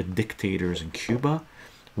the dictators in Cuba.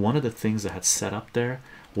 One of the things that had set up there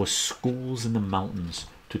was schools in the mountains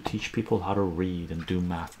to teach people how to read and do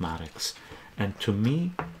mathematics, and to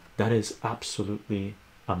me that is absolutely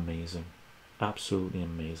amazing, absolutely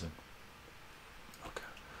amazing. Okay,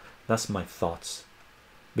 that's my thoughts.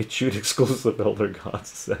 BitChute exclusive, Elder God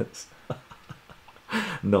says.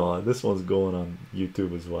 No, this one's going on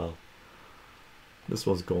YouTube as well. This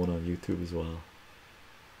one's going on YouTube as well.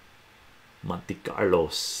 Monte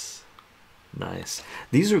Carlos, nice.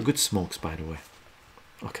 These are good smokes, by the way.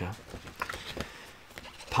 Okay.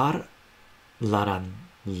 Par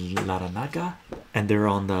Laranaga, and they're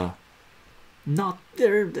on the not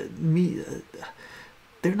they're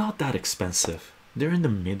not that expensive. They're in the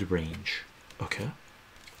mid-range. Okay,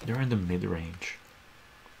 they're in the mid-range.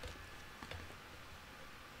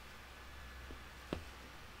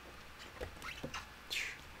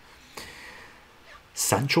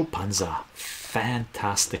 Sancho Panza,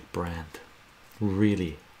 fantastic brand,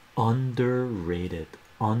 really underrated.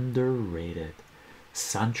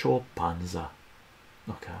 Sancho Panza.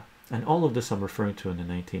 Okay, and all of this I'm referring to in the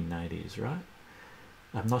 1990s, right?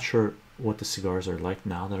 I'm not sure what the cigars are like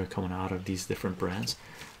now that are coming out of these different brands,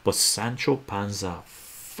 but Sancho Panza,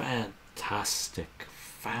 fantastic,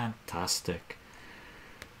 fantastic.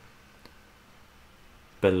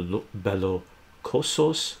 Bellocosos,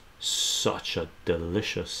 such a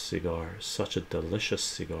delicious cigar, such a delicious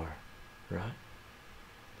cigar, right?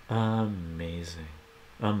 Amazing,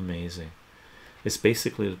 amazing. It's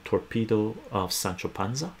basically the torpedo of Sancho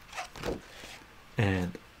Panza,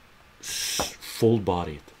 and full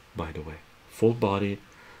bodied, by the way, full bodied,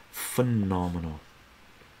 phenomenal.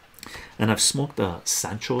 And I've smoked the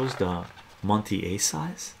Sanchos, the Monte A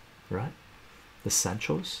size, right? The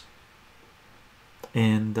Sanchos,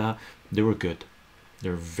 and they were good.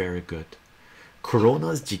 They're very good.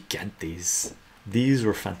 Coronas Gigantes, these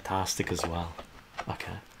were fantastic as well.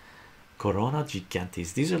 Okay, Corona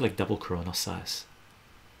Gigantes, these are like double Corona size.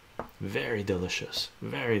 Very delicious,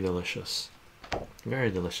 very delicious, very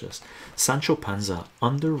delicious. Sancho Panza,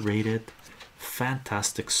 underrated,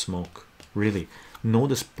 fantastic smoke. Really, know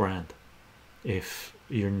this brand if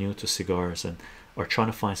you're new to cigars and are trying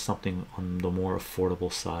to find something on the more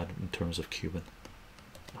affordable side in terms of Cuban.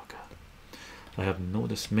 Okay, I have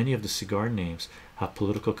noticed many of the cigar names have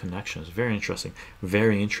political connections. Very interesting,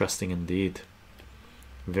 very interesting indeed.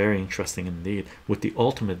 Very interesting indeed, with the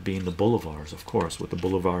ultimate being the Bolivars, of course, with the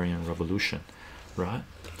Bolivarian Revolution, right?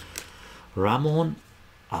 Ramon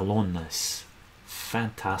Alones,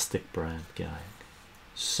 fantastic brand, guy.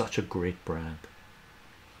 Such a great brand,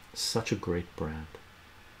 such a great brand.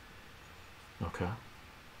 Okay,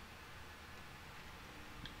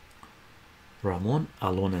 Ramon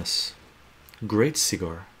Alones, great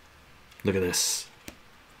cigar. Look at this.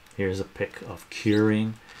 Here's a pic of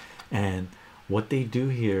curing, and what they do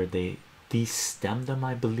here, they destem them,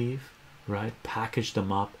 I believe, right? Package them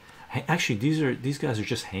up. Actually, these guys are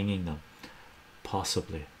just hanging them,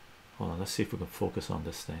 possibly. Hold on, let's see if we can focus on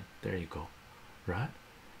this thing. There you go, right?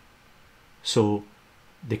 So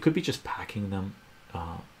they could be just packing them,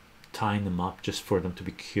 tying them up just for them to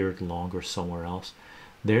be cured longer somewhere else.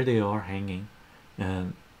 There they are hanging,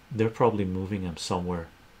 and they're probably moving them somewhere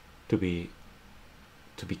to be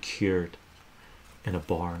cured in a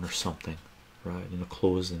barn or something, right, in a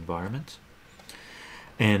closed environment.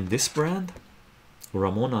 And this brand,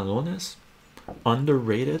 Ramon Alones,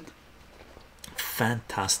 underrated,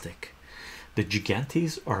 fantastic. The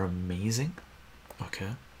Gigantes are amazing.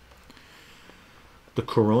 Okay, the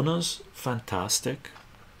Coronas, fantastic,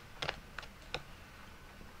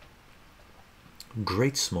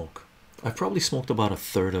 great smoke. I've probably smoked about a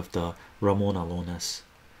third of the Ramon Alones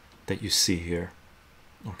that you see here.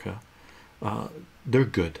 Okay, they're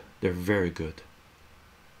good, they're very good,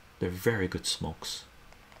 they're very good smokes,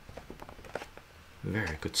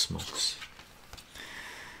 very good smokes.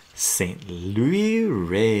 St. Louis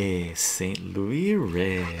Ray, St. Louis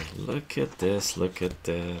Ray, look at this, look at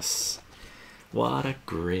this. What a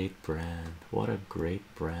great brand, what a great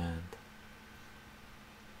brand.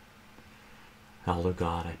 Oh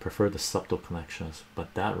God, I prefer the subtle connections,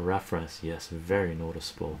 but that reference, yes, very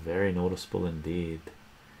noticeable indeed.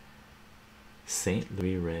 St.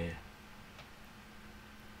 Louis Ray.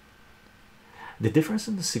 The difference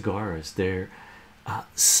in the cigars, they're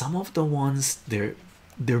some of the ones, they're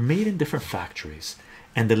made in different factories,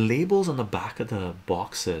 and the labels on the back of the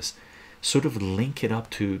boxes sort of link it up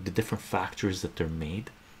to the different factories that they're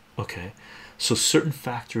made. Okay, so certain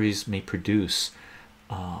factories may produce,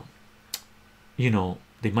 you know,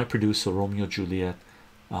 they might produce a Romeo Juliet,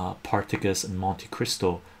 Partagas, and Monte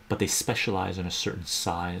Cristo, but they specialize in a certain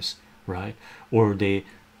size, right? Or they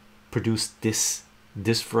produce this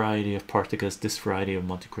variety of Partagas, this variety of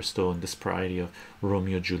Monte Cristo, and this variety of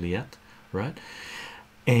Romeo Juliet, right?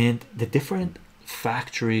 And the different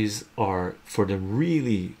factories are for the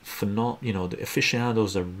really you know, the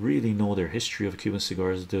aficionados that really know their history of Cuban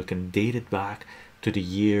cigars. They can date it back to the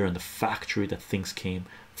year and the factory that things came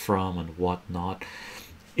from and whatnot.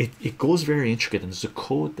 It goes very intricate, and there's a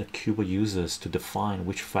code that Cuba uses to define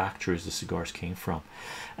which factories the cigars came from.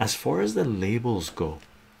 As far as the labels go,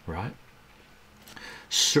 right,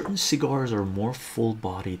 certain cigars are more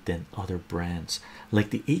full-bodied than other brands. Like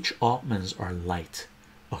the H. Altmans are light,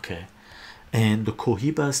 okay, and the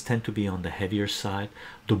Cohibas tend to be on the heavier side.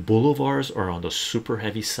 The Bolivars are on the super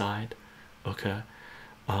heavy side. Okay,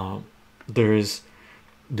 there's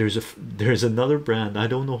another brand. I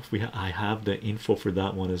don't know if I have the info for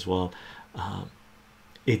that one as well.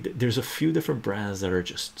 There's a few different brands that are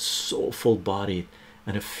just so full-bodied,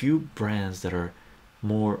 and a few brands that are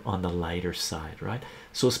more on the lighter side, right?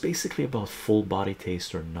 So it's basically about full body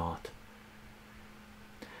taste or not.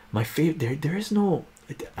 My favorite, there is no,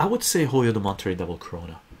 I would say Hoyo de Monterrey Double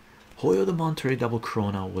Corona. Hoyo de Monterrey Double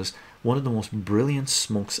Corona was one of the most brilliant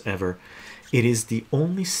smokes ever. It is the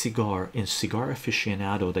only cigar in Cigar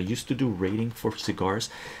Aficionado that used to do rating for cigars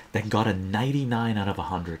that got a 99 out of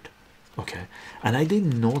 100. Okay, and I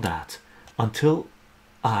didn't know that until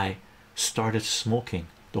I started smoking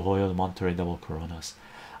the Hoyo de Monterrey Double Coronas.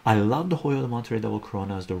 I love the Hoyo de Monterrey Double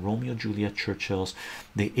Coronas, the Romeo Juliet Churchills,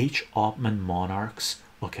 the H. Opman Monarchs,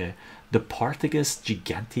 okay, the Partagas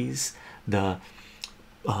Gigantes, the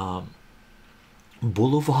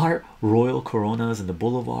Boulevard Royal Coronas, and the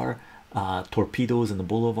Boulevard Torpedoes, and the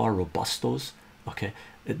Boulevard Robustos. Okay,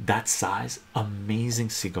 that size, amazing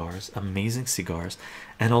cigars, amazing cigars.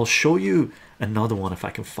 And I'll show you another one if I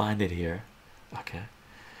can find it here. Okay,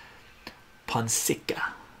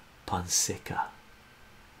 Panseca, Panseca.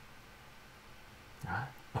 Right,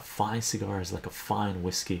 a fine cigar is like a fine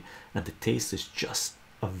whiskey, and the taste is just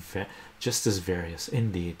just as various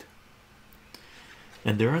indeed.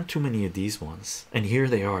 And there aren't too many of these ones, and here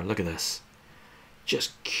they are. Look at this,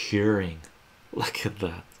 just curing. Look at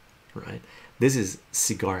that, right? This is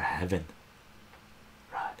cigar heaven,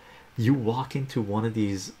 right? You walk into one of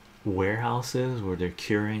these warehouses where they're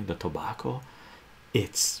curing the tobacco,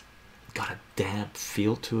 it's got a damp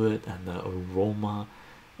feel to it, and the aroma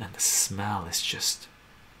and the smell is just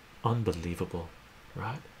unbelievable,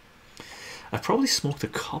 right? I've probably smoked a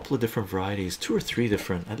couple of different varieties, 2 or 3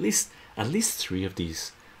 different, at least 3 of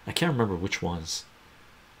these. I can't remember which ones,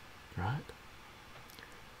 right?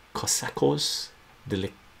 Cosacos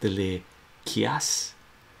de le Chias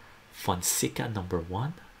Fonseca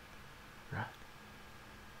 #1, right?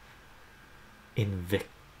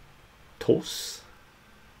 Invictos,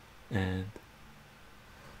 and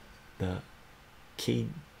the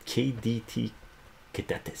KDT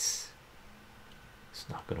Cadetes. It's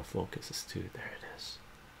not going to focus. It's too. There it is.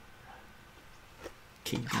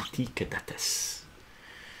 KDT Cadetes.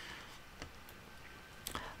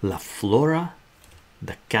 La Flora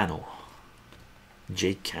de Cano.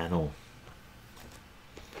 J Cano.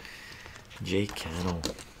 J Cano.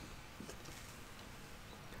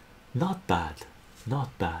 Not bad.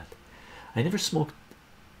 Not bad. I never smoked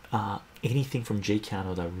anything from J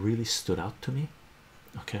Cano that really stood out to me.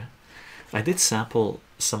 Okay, I did sample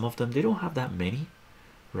some of them. They don't have that many,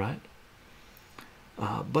 right?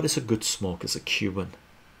 But it's a good smoke. It's a Cuban.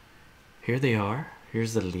 Here they are.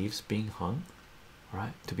 Here's the leaves being hung,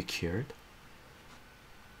 right, to be cured.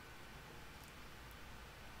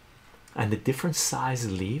 And the different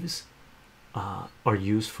size leaves are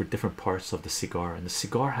used for different parts of the cigar. And the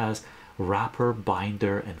cigar has wrapper,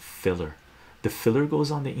 binder, and filler. The filler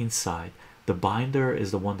goes on the inside, the binder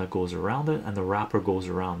is the one that goes around it, and the wrapper goes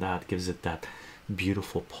around that, gives it that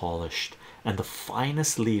beautiful polished. And the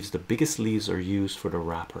finest leaves, the biggest leaves, are used for the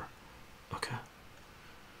wrapper. Okay,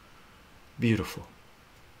 beautiful,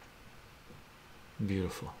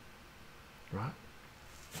 beautiful, right?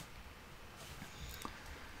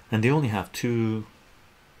 And they only have 2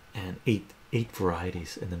 and 8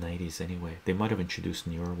 varieties in the 90s anyway. They might have introduced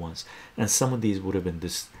newer ones, and some of these would have been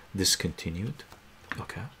discontinued.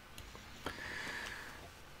 Okay,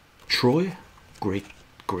 Troy, great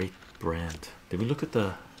brand. Did we look at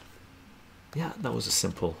the, yeah, that was a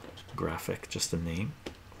simple graphic, just a name,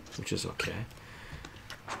 which is okay.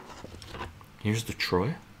 Here's the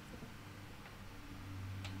Troy.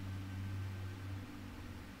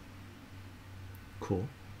 Cool.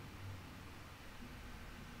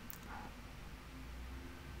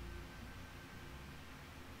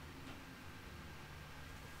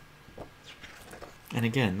 And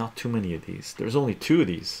again, not too many of these. There's only 2 of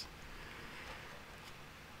these.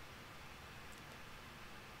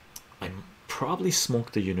 I probably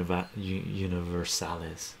smoked the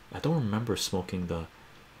Universales. I don't remember smoking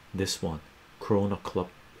this one, Corona Club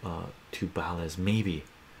Tubales. Maybe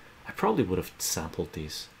I probably would have sampled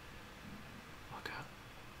these. Okay,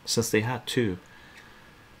 since they had 2,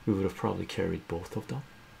 we would have probably carried both of them.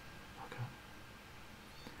 Okay,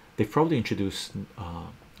 they probably introduced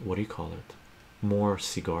what do you call it, more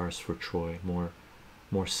cigars for Troy, more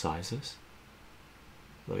sizes.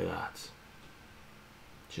 Look at that,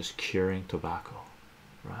 just curing tobacco,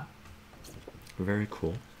 right? Very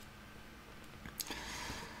cool.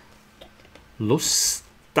 Los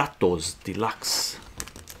Statos Deluxe.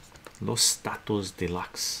 Los Statos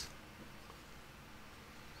Deluxe.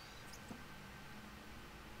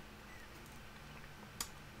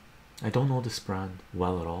 I don't know this brand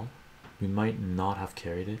well at all. We might not have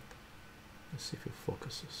carried it. Let's see if it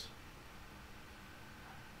focuses.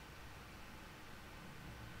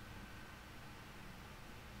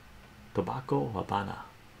 Tobacco Habana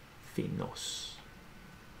Finos.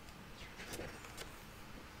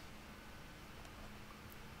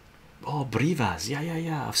 Oh, Brivas. Yeah, yeah,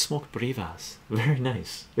 yeah. I've smoked Brivas. Very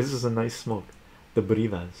nice. This is a nice smoke. The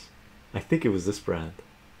Brivas. I think it was this brand.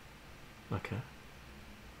 Okay.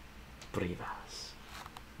 Brivas.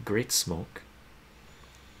 Great smoke.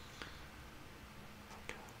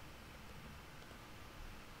 Okay.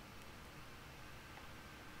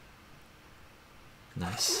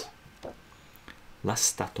 Nice. Less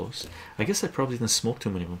status. I guess I probably didn't smoke too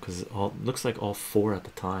many of them because it all looks like all four at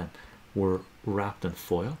the time were wrapped in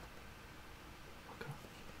foil. Okay.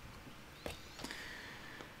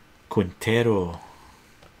 Quintero.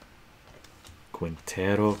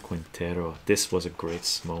 Quintero, Quintero. This was a great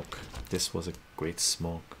smoke. This was a great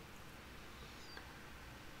smoke.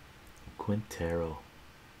 Quintero.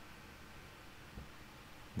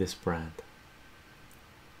 This brand.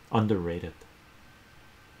 Underrated.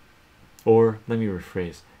 Or let me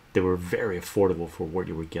rephrase, they were very affordable for what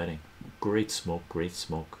you were getting. Great smoke, great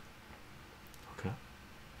smoke. Okay.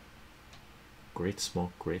 Great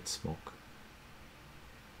smoke, great smoke.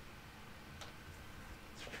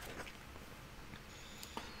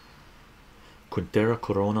 Quintero,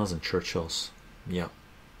 Coronas, and Churchills. Yeah.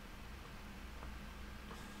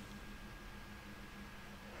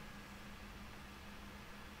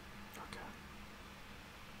 Okay.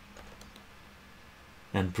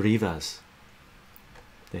 And Brivas.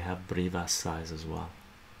 They have Brivas size as well.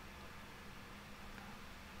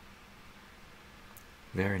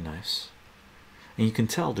 Very nice. And you can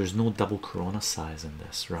tell there's no double Corona size in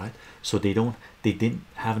this, right? So they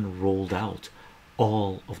haven't rolled out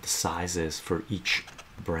all of the sizes for each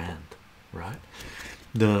brand, right?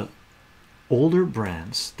 The older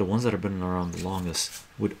brands, the ones that have been around the longest,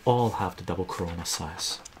 would all have the double Corona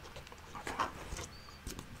size. Okay.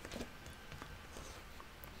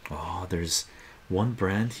 Oh, there's one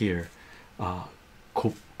brand here,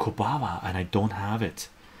 Kobava, and I don't have it.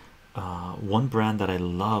 One brand that I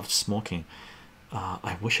loved smoking.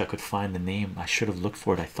 I wish I could find the name. I should have looked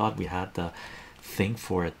for it. I thought we had the thing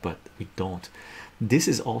for it, but we don't. This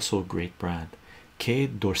is also a great brand, Quai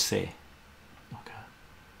d'Orsay. Okay,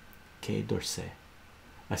 Quai d'Orsay.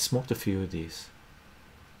 I smoked a few of these.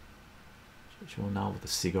 Joe now with a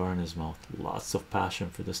cigar in his mouth. Lots of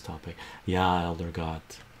passion for this topic. Yeah, Elder God.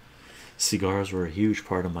 Cigars were a huge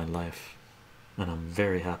part of my life, and I'm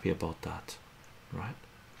very happy about that. Right?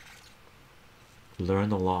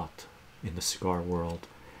 Learned a lot in the cigar world.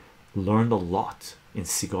 Learned a lot in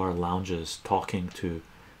cigar lounges, talking to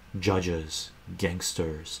judges,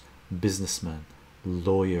 gangsters, businessmen,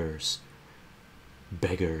 lawyers,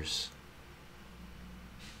 beggars,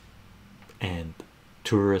 and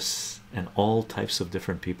tourists, and all types of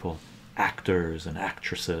different people, actors and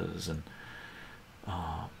actresses, and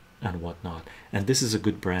whatnot. And this is a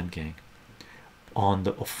good brand, gang, on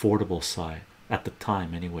the affordable side at the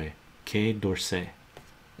time, anyway. Quai d'Orsay.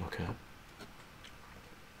 Okay.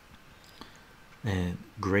 And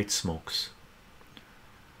great smokes.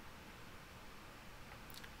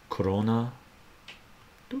 Corona.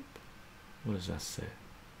 Doop. What does that say?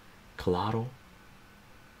 Claro.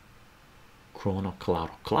 Corona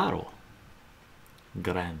Claro. Claro.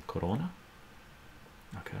 Gran Corona.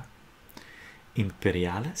 Okay.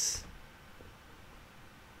 Imperiales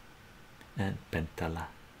and Pentala.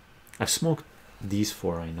 I've smoked these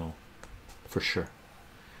four, I know for sure.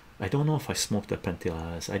 I don't know if I smoked the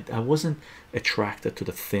Pentales. I wasn't attracted to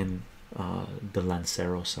the thin, the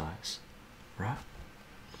Lancero size, right?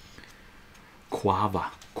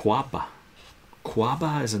 Quaba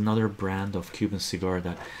is another brand of Cuban cigar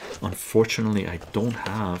that unfortunately I don't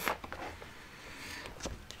have.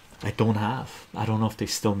 I don't know if they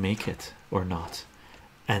still make it or not.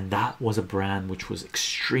 And that was a brand which was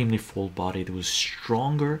extremely full-bodied. It was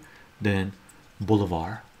stronger than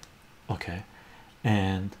Boulevard. Okay.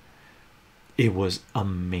 And it was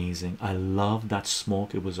amazing. I loved that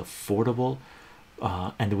smoke. It was affordable,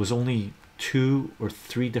 and there was only 2 or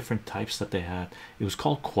 3 different types that they had. It was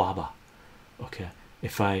called Quaba, okay,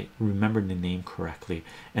 if I remember the name correctly.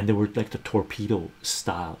 And they were like the torpedo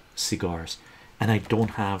style cigars, and I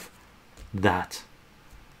don't have that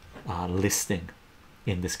listing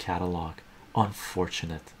in this catalog.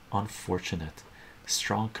 Unfortunate.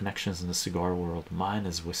 Strong connections in the cigar world. Mine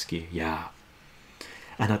is whiskey. Yeah.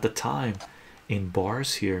 And at the time, in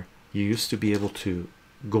bars here, you used to be able to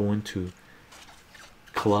go into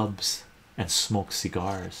clubs and smoke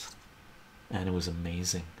cigars, and it was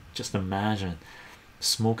amazing. Just imagine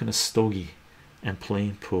smoking a stogie and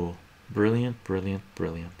playing pool. Brilliant.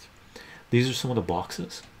 These are some of the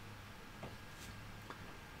boxes,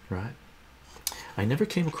 right? I never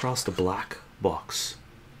came across the black box.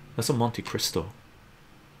 That's a Monte Cristo.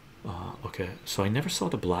 Okay, so I never saw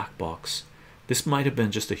the black box. This might have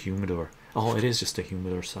been just a humidor. Oh, it is just a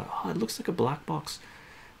humidor side. Oh, it looks like a black box.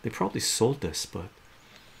 They probably sold this, but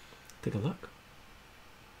take a look.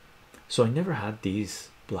 So I never had these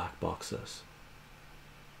black boxes.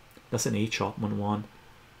 That's an A Chopman one.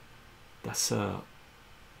 That's a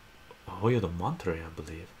Hoyo de Monterey, I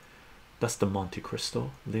believe. That's the Monte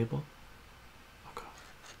Cristo label. Okay.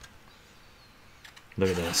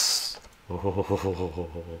 Look at this.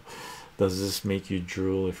 Oh, does this make you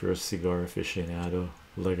drool if you're a cigar aficionado?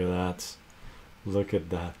 Look at that. Look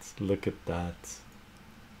at that. Look at that.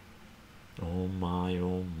 Oh my,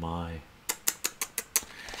 oh my.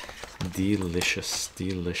 Delicious,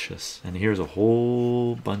 delicious. And here's a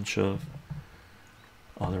whole bunch of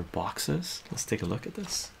other boxes. Let's take a look at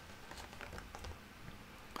this.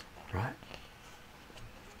 Right.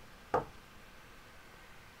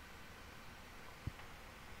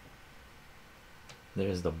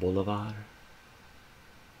 There's the Boulevard,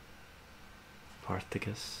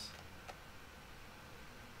 Partagas.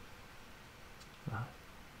 Right.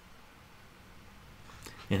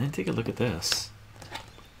 And then take a look at this.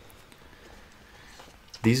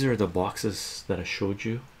 These are the boxes that I showed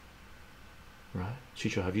you, right?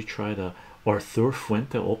 Chycho, have you tried a Arthur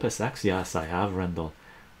Fuente Opus X? Yes, I have, Rendell.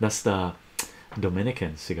 That's the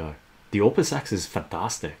Dominican cigar. The Opus X is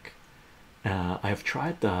fantastic. I have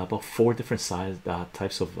tried about 4 different size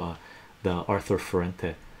types of the Arthur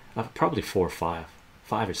Fuente, probably 4 or 5,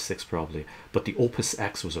 5 or 6 probably. But the Opus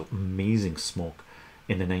X was an amazing smoke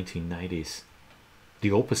in the 1990s.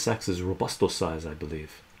 The Opus X is Robusto size, I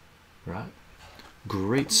believe, right?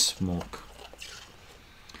 Great smoke.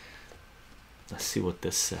 Let's see what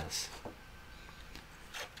this says.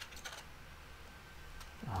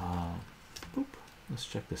 Boop. Let's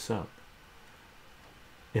check this out.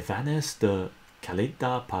 Ivanes de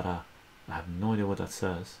Caleta para. I have no idea what that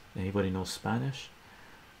says. Anybody know Spanish?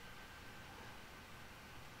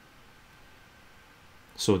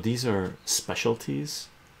 So these are specialties,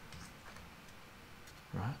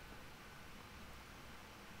 right?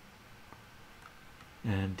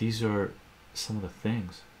 And these are some of the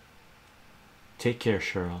things. Take care,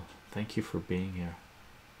 Cheryl. Thank you for being here.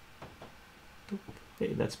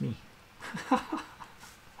 Hey, that's me.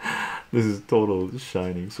 This is total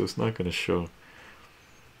shining, so it's not going to show.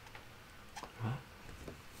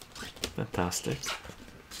 Fantastic.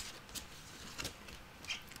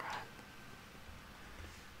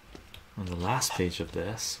 On the last page of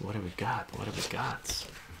this, what have we got? What have we got?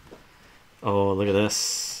 Oh, look at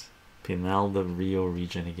this. Pinal del Rio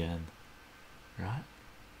region again, right?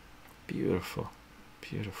 Beautiful,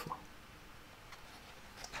 beautiful.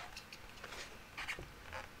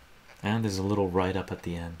 And there's a little write-up at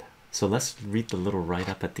the end, so let's read the little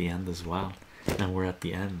write-up at the end as well. And we're at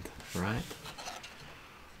the end, right?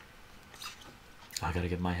 I gotta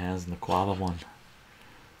get my hands in the Quava one.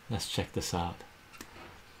 Let's check this out.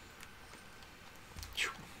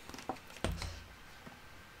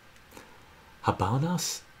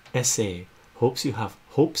 Habanas SA hopes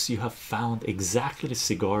you have found exactly the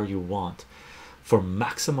cigar you want for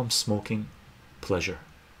maximum smoking pleasure.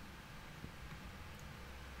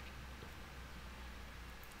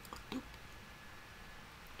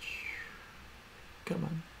 Come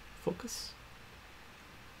on, focus.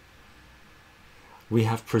 We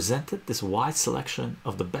have presented this wide selection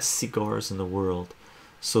of the best cigars in the world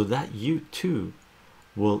so that you too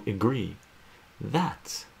will agree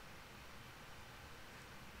that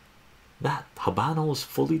Habanos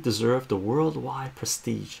fully deserve the worldwide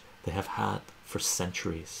prestige they have had for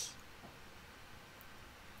centuries.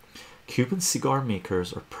 Cuban cigar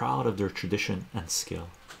makers are proud of their tradition and skill.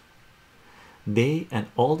 They and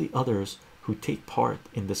all the others who take part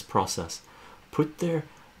in this process put their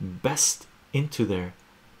best into their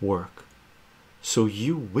work, so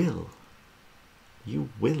you will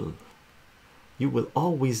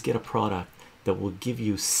always get a product that will give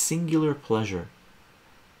you singular pleasure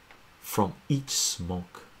from each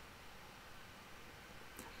smoke.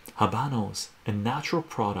 Habanos, a natural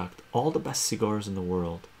product, all the best cigars in the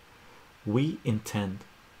world. We intend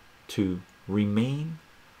to remain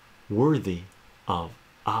worthy of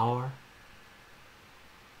our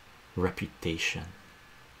reputation.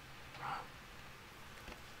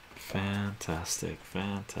 Fantastic,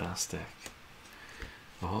 fantastic.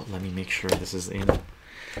 Oh, let me make sure this is in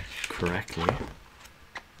correctly.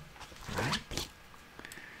 Right.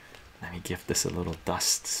 Let me give this a little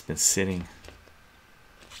dust. It's been sitting.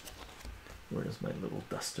 Where is my little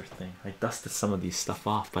duster thing? I dusted some of these stuff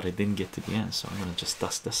off, but I didn't get to the end, so I'm gonna just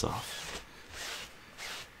dust this off.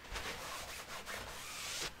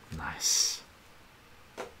 Nice,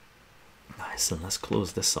 nice. And let's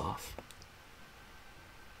close this off.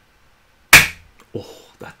 Oh,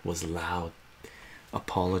 that was loud.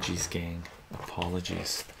 Apologies, gang.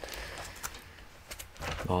 Apologies.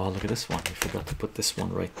 Oh, look at this one. We forgot to put this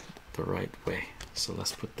one right the right way. So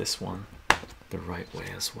let's put this one the right way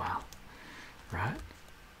as well. Right?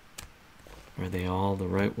 Are they all the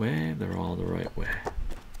right way? They're all the right way.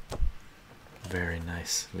 Very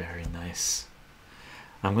nice, very nice.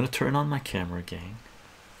 I'm gonna turn on my camera, gang.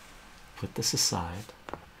 Put this aside.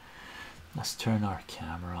 Let's turn our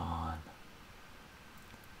camera on.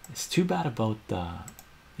 It's too bad about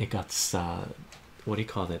it got what do you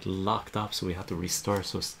call it, locked up, so we have to restart.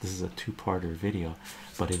 So this is a two-parter video,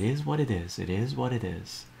 but it is what it is. It is what it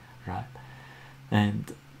is, right?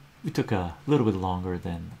 And we took a little bit longer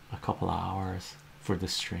than a couple of hours for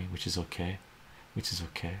this stream, which is okay, which is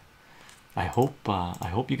okay. I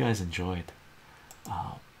hope you guys enjoyed.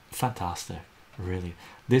 Fantastic, really.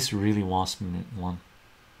 This really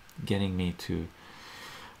getting me to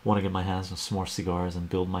want to get my hands on some more cigars and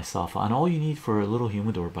build myself. And all you need for a little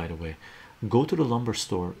humidor, by the way, go to the lumber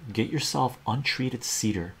store, get yourself untreated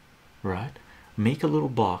cedar, right? Make a little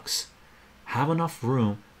box, have enough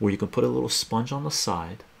room where you can put a little sponge on the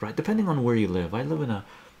side, right? Depending on where you live. I live in a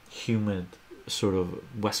humid sort of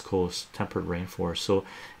west coast temperate rainforest, so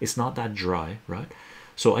it's not that dry, right?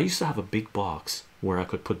 So I used to have a big box where I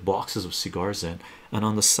could put boxes of cigars in, and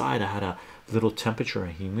on the side I had a little temperature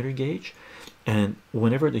and humidity gauge, and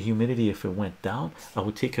whenever the humidity, if it went down, I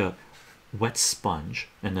would take a wet sponge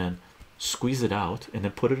and then squeeze it out and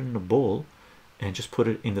then put it in a bowl and just put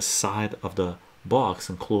it in the side of the box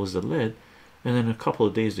and close the lid, and then in a couple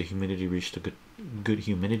of days the humidity reached a good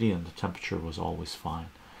humidity and the temperature was always fine.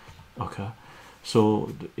 Okay,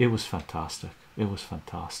 so it was fantastic. It was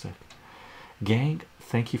fantastic, gang.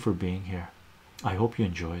 Thank you for being here. I hope you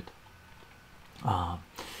enjoyed.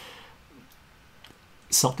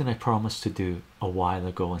 Something I promised to do a while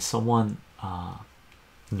ago, and someone,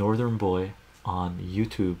 Northern Boy on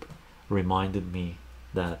YouTube, reminded me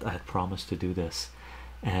that I had promised to do this,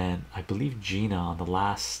 and I believe Gina on the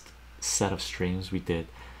last set of streams we did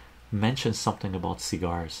mentioned something about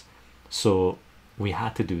cigars, so we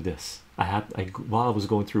had to do this. While I was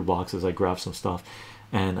going through boxes, I grabbed some stuff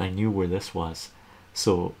and I knew where this was,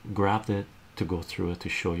 so grabbed it to go through it to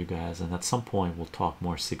show you guys. And at some point we'll talk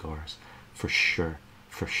more cigars for sure,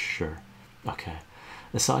 for sure. Okay,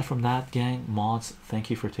 aside from that, gang, mods, thank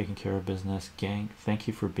you for taking care of business. Gang, thank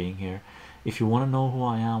you for being here. If you want to know who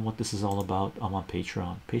I am, what this is all about, I'm on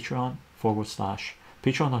Patreon.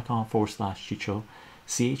 Patreon.com/chycho,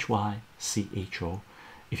 CHYCHO.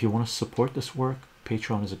 If you want to support this work,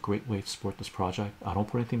 Patreon is a great way to support this project. I don't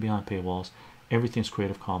put anything behind paywalls. Everything's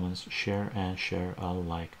Creative Commons, share and share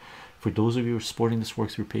alike. For those of you who are supporting this work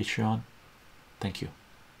through Patreon, thank you.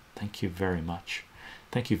 Thank you very much.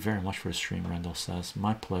 Thank you very much for the stream, Rendell says.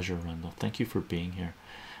 My pleasure, Rendell. Thank you for being here.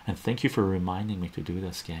 And thank you for reminding me to do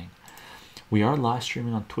this, gang. We are live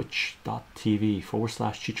streaming on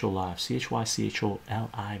twitch.tv/chycho live,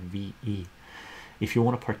 CHYCHOLIVE. If you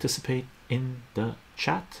want to participate in the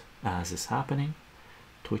chat as it's happening,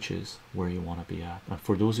 Twitch is where you want to be at. And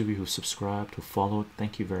for those of you who subscribed, who followed,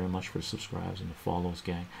 thank you very much for the subscribes and the follows,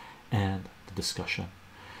 gang, and the discussion.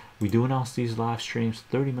 We do announce these live streams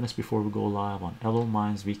 30 minutes before we go live on LO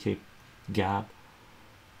Minds, VK, Gab,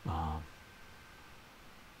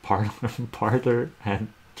 Parler,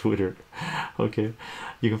 and Twitter. Okay,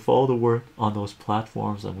 you can follow the work on those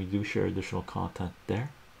platforms, and we do share additional content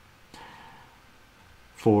there.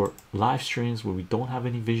 For live streams where we don't have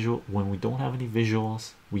any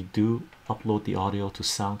visuals, we do upload the audio to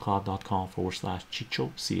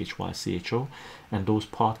soundcloud.com/chycho, CHYCHO, and those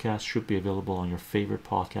podcasts should be available on your favorite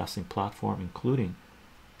podcasting platform, including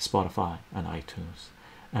Spotify and iTunes.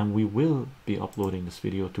 And we will be uploading this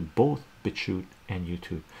video to both BitChute and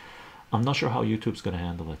YouTube. I'm not sure how YouTube's going to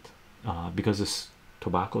handle it, because it's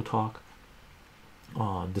tobacco talk.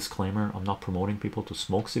 Disclaimer, I'm not promoting people to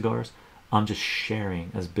smoke cigars. I'm just sharing,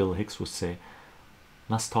 as Bill Hicks would say,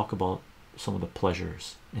 let's talk about some of the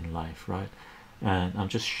pleasures in life, right? And I'm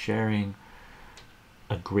just sharing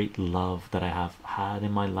a great love that I have had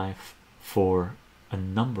in my life for a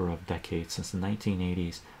number of decades, since the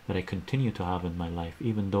 1980s, that I continue to have in my life.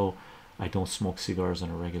 Even though I don't smoke cigars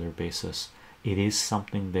on a regular basis, it is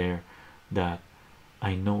something there that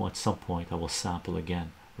I know at some point I will sample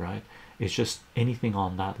again, right? It's just anything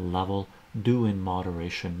on that level, do in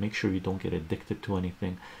moderation. Make sure you don't get addicted to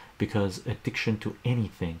anything, because addiction to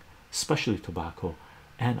anything, especially tobacco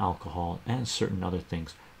and alcohol and certain other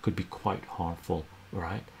things, could be quite harmful,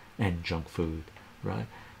 right? And junk food, right?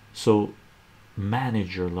 So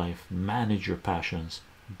manage your life, manage your passions.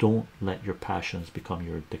 Don't let your passions become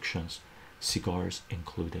your addictions, cigars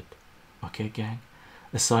included. Okay, gang.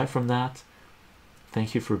 Aside from that,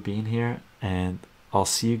 thank you for being here, and I'll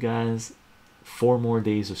see you guys 4 more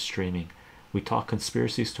days of streaming. We talk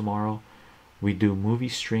conspiracies tomorrow, we do movie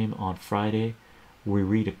stream on Friday, we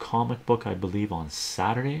read a comic book I believe on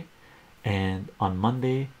Saturday, and on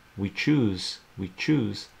Monday we choose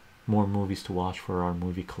more movies to watch for our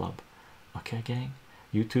movie club. Okay, gang.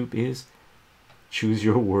 YouTube is choose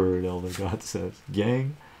your word, Elder God says.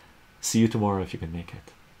 Gang, see you tomorrow if you can make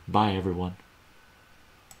it. Bye, everyone.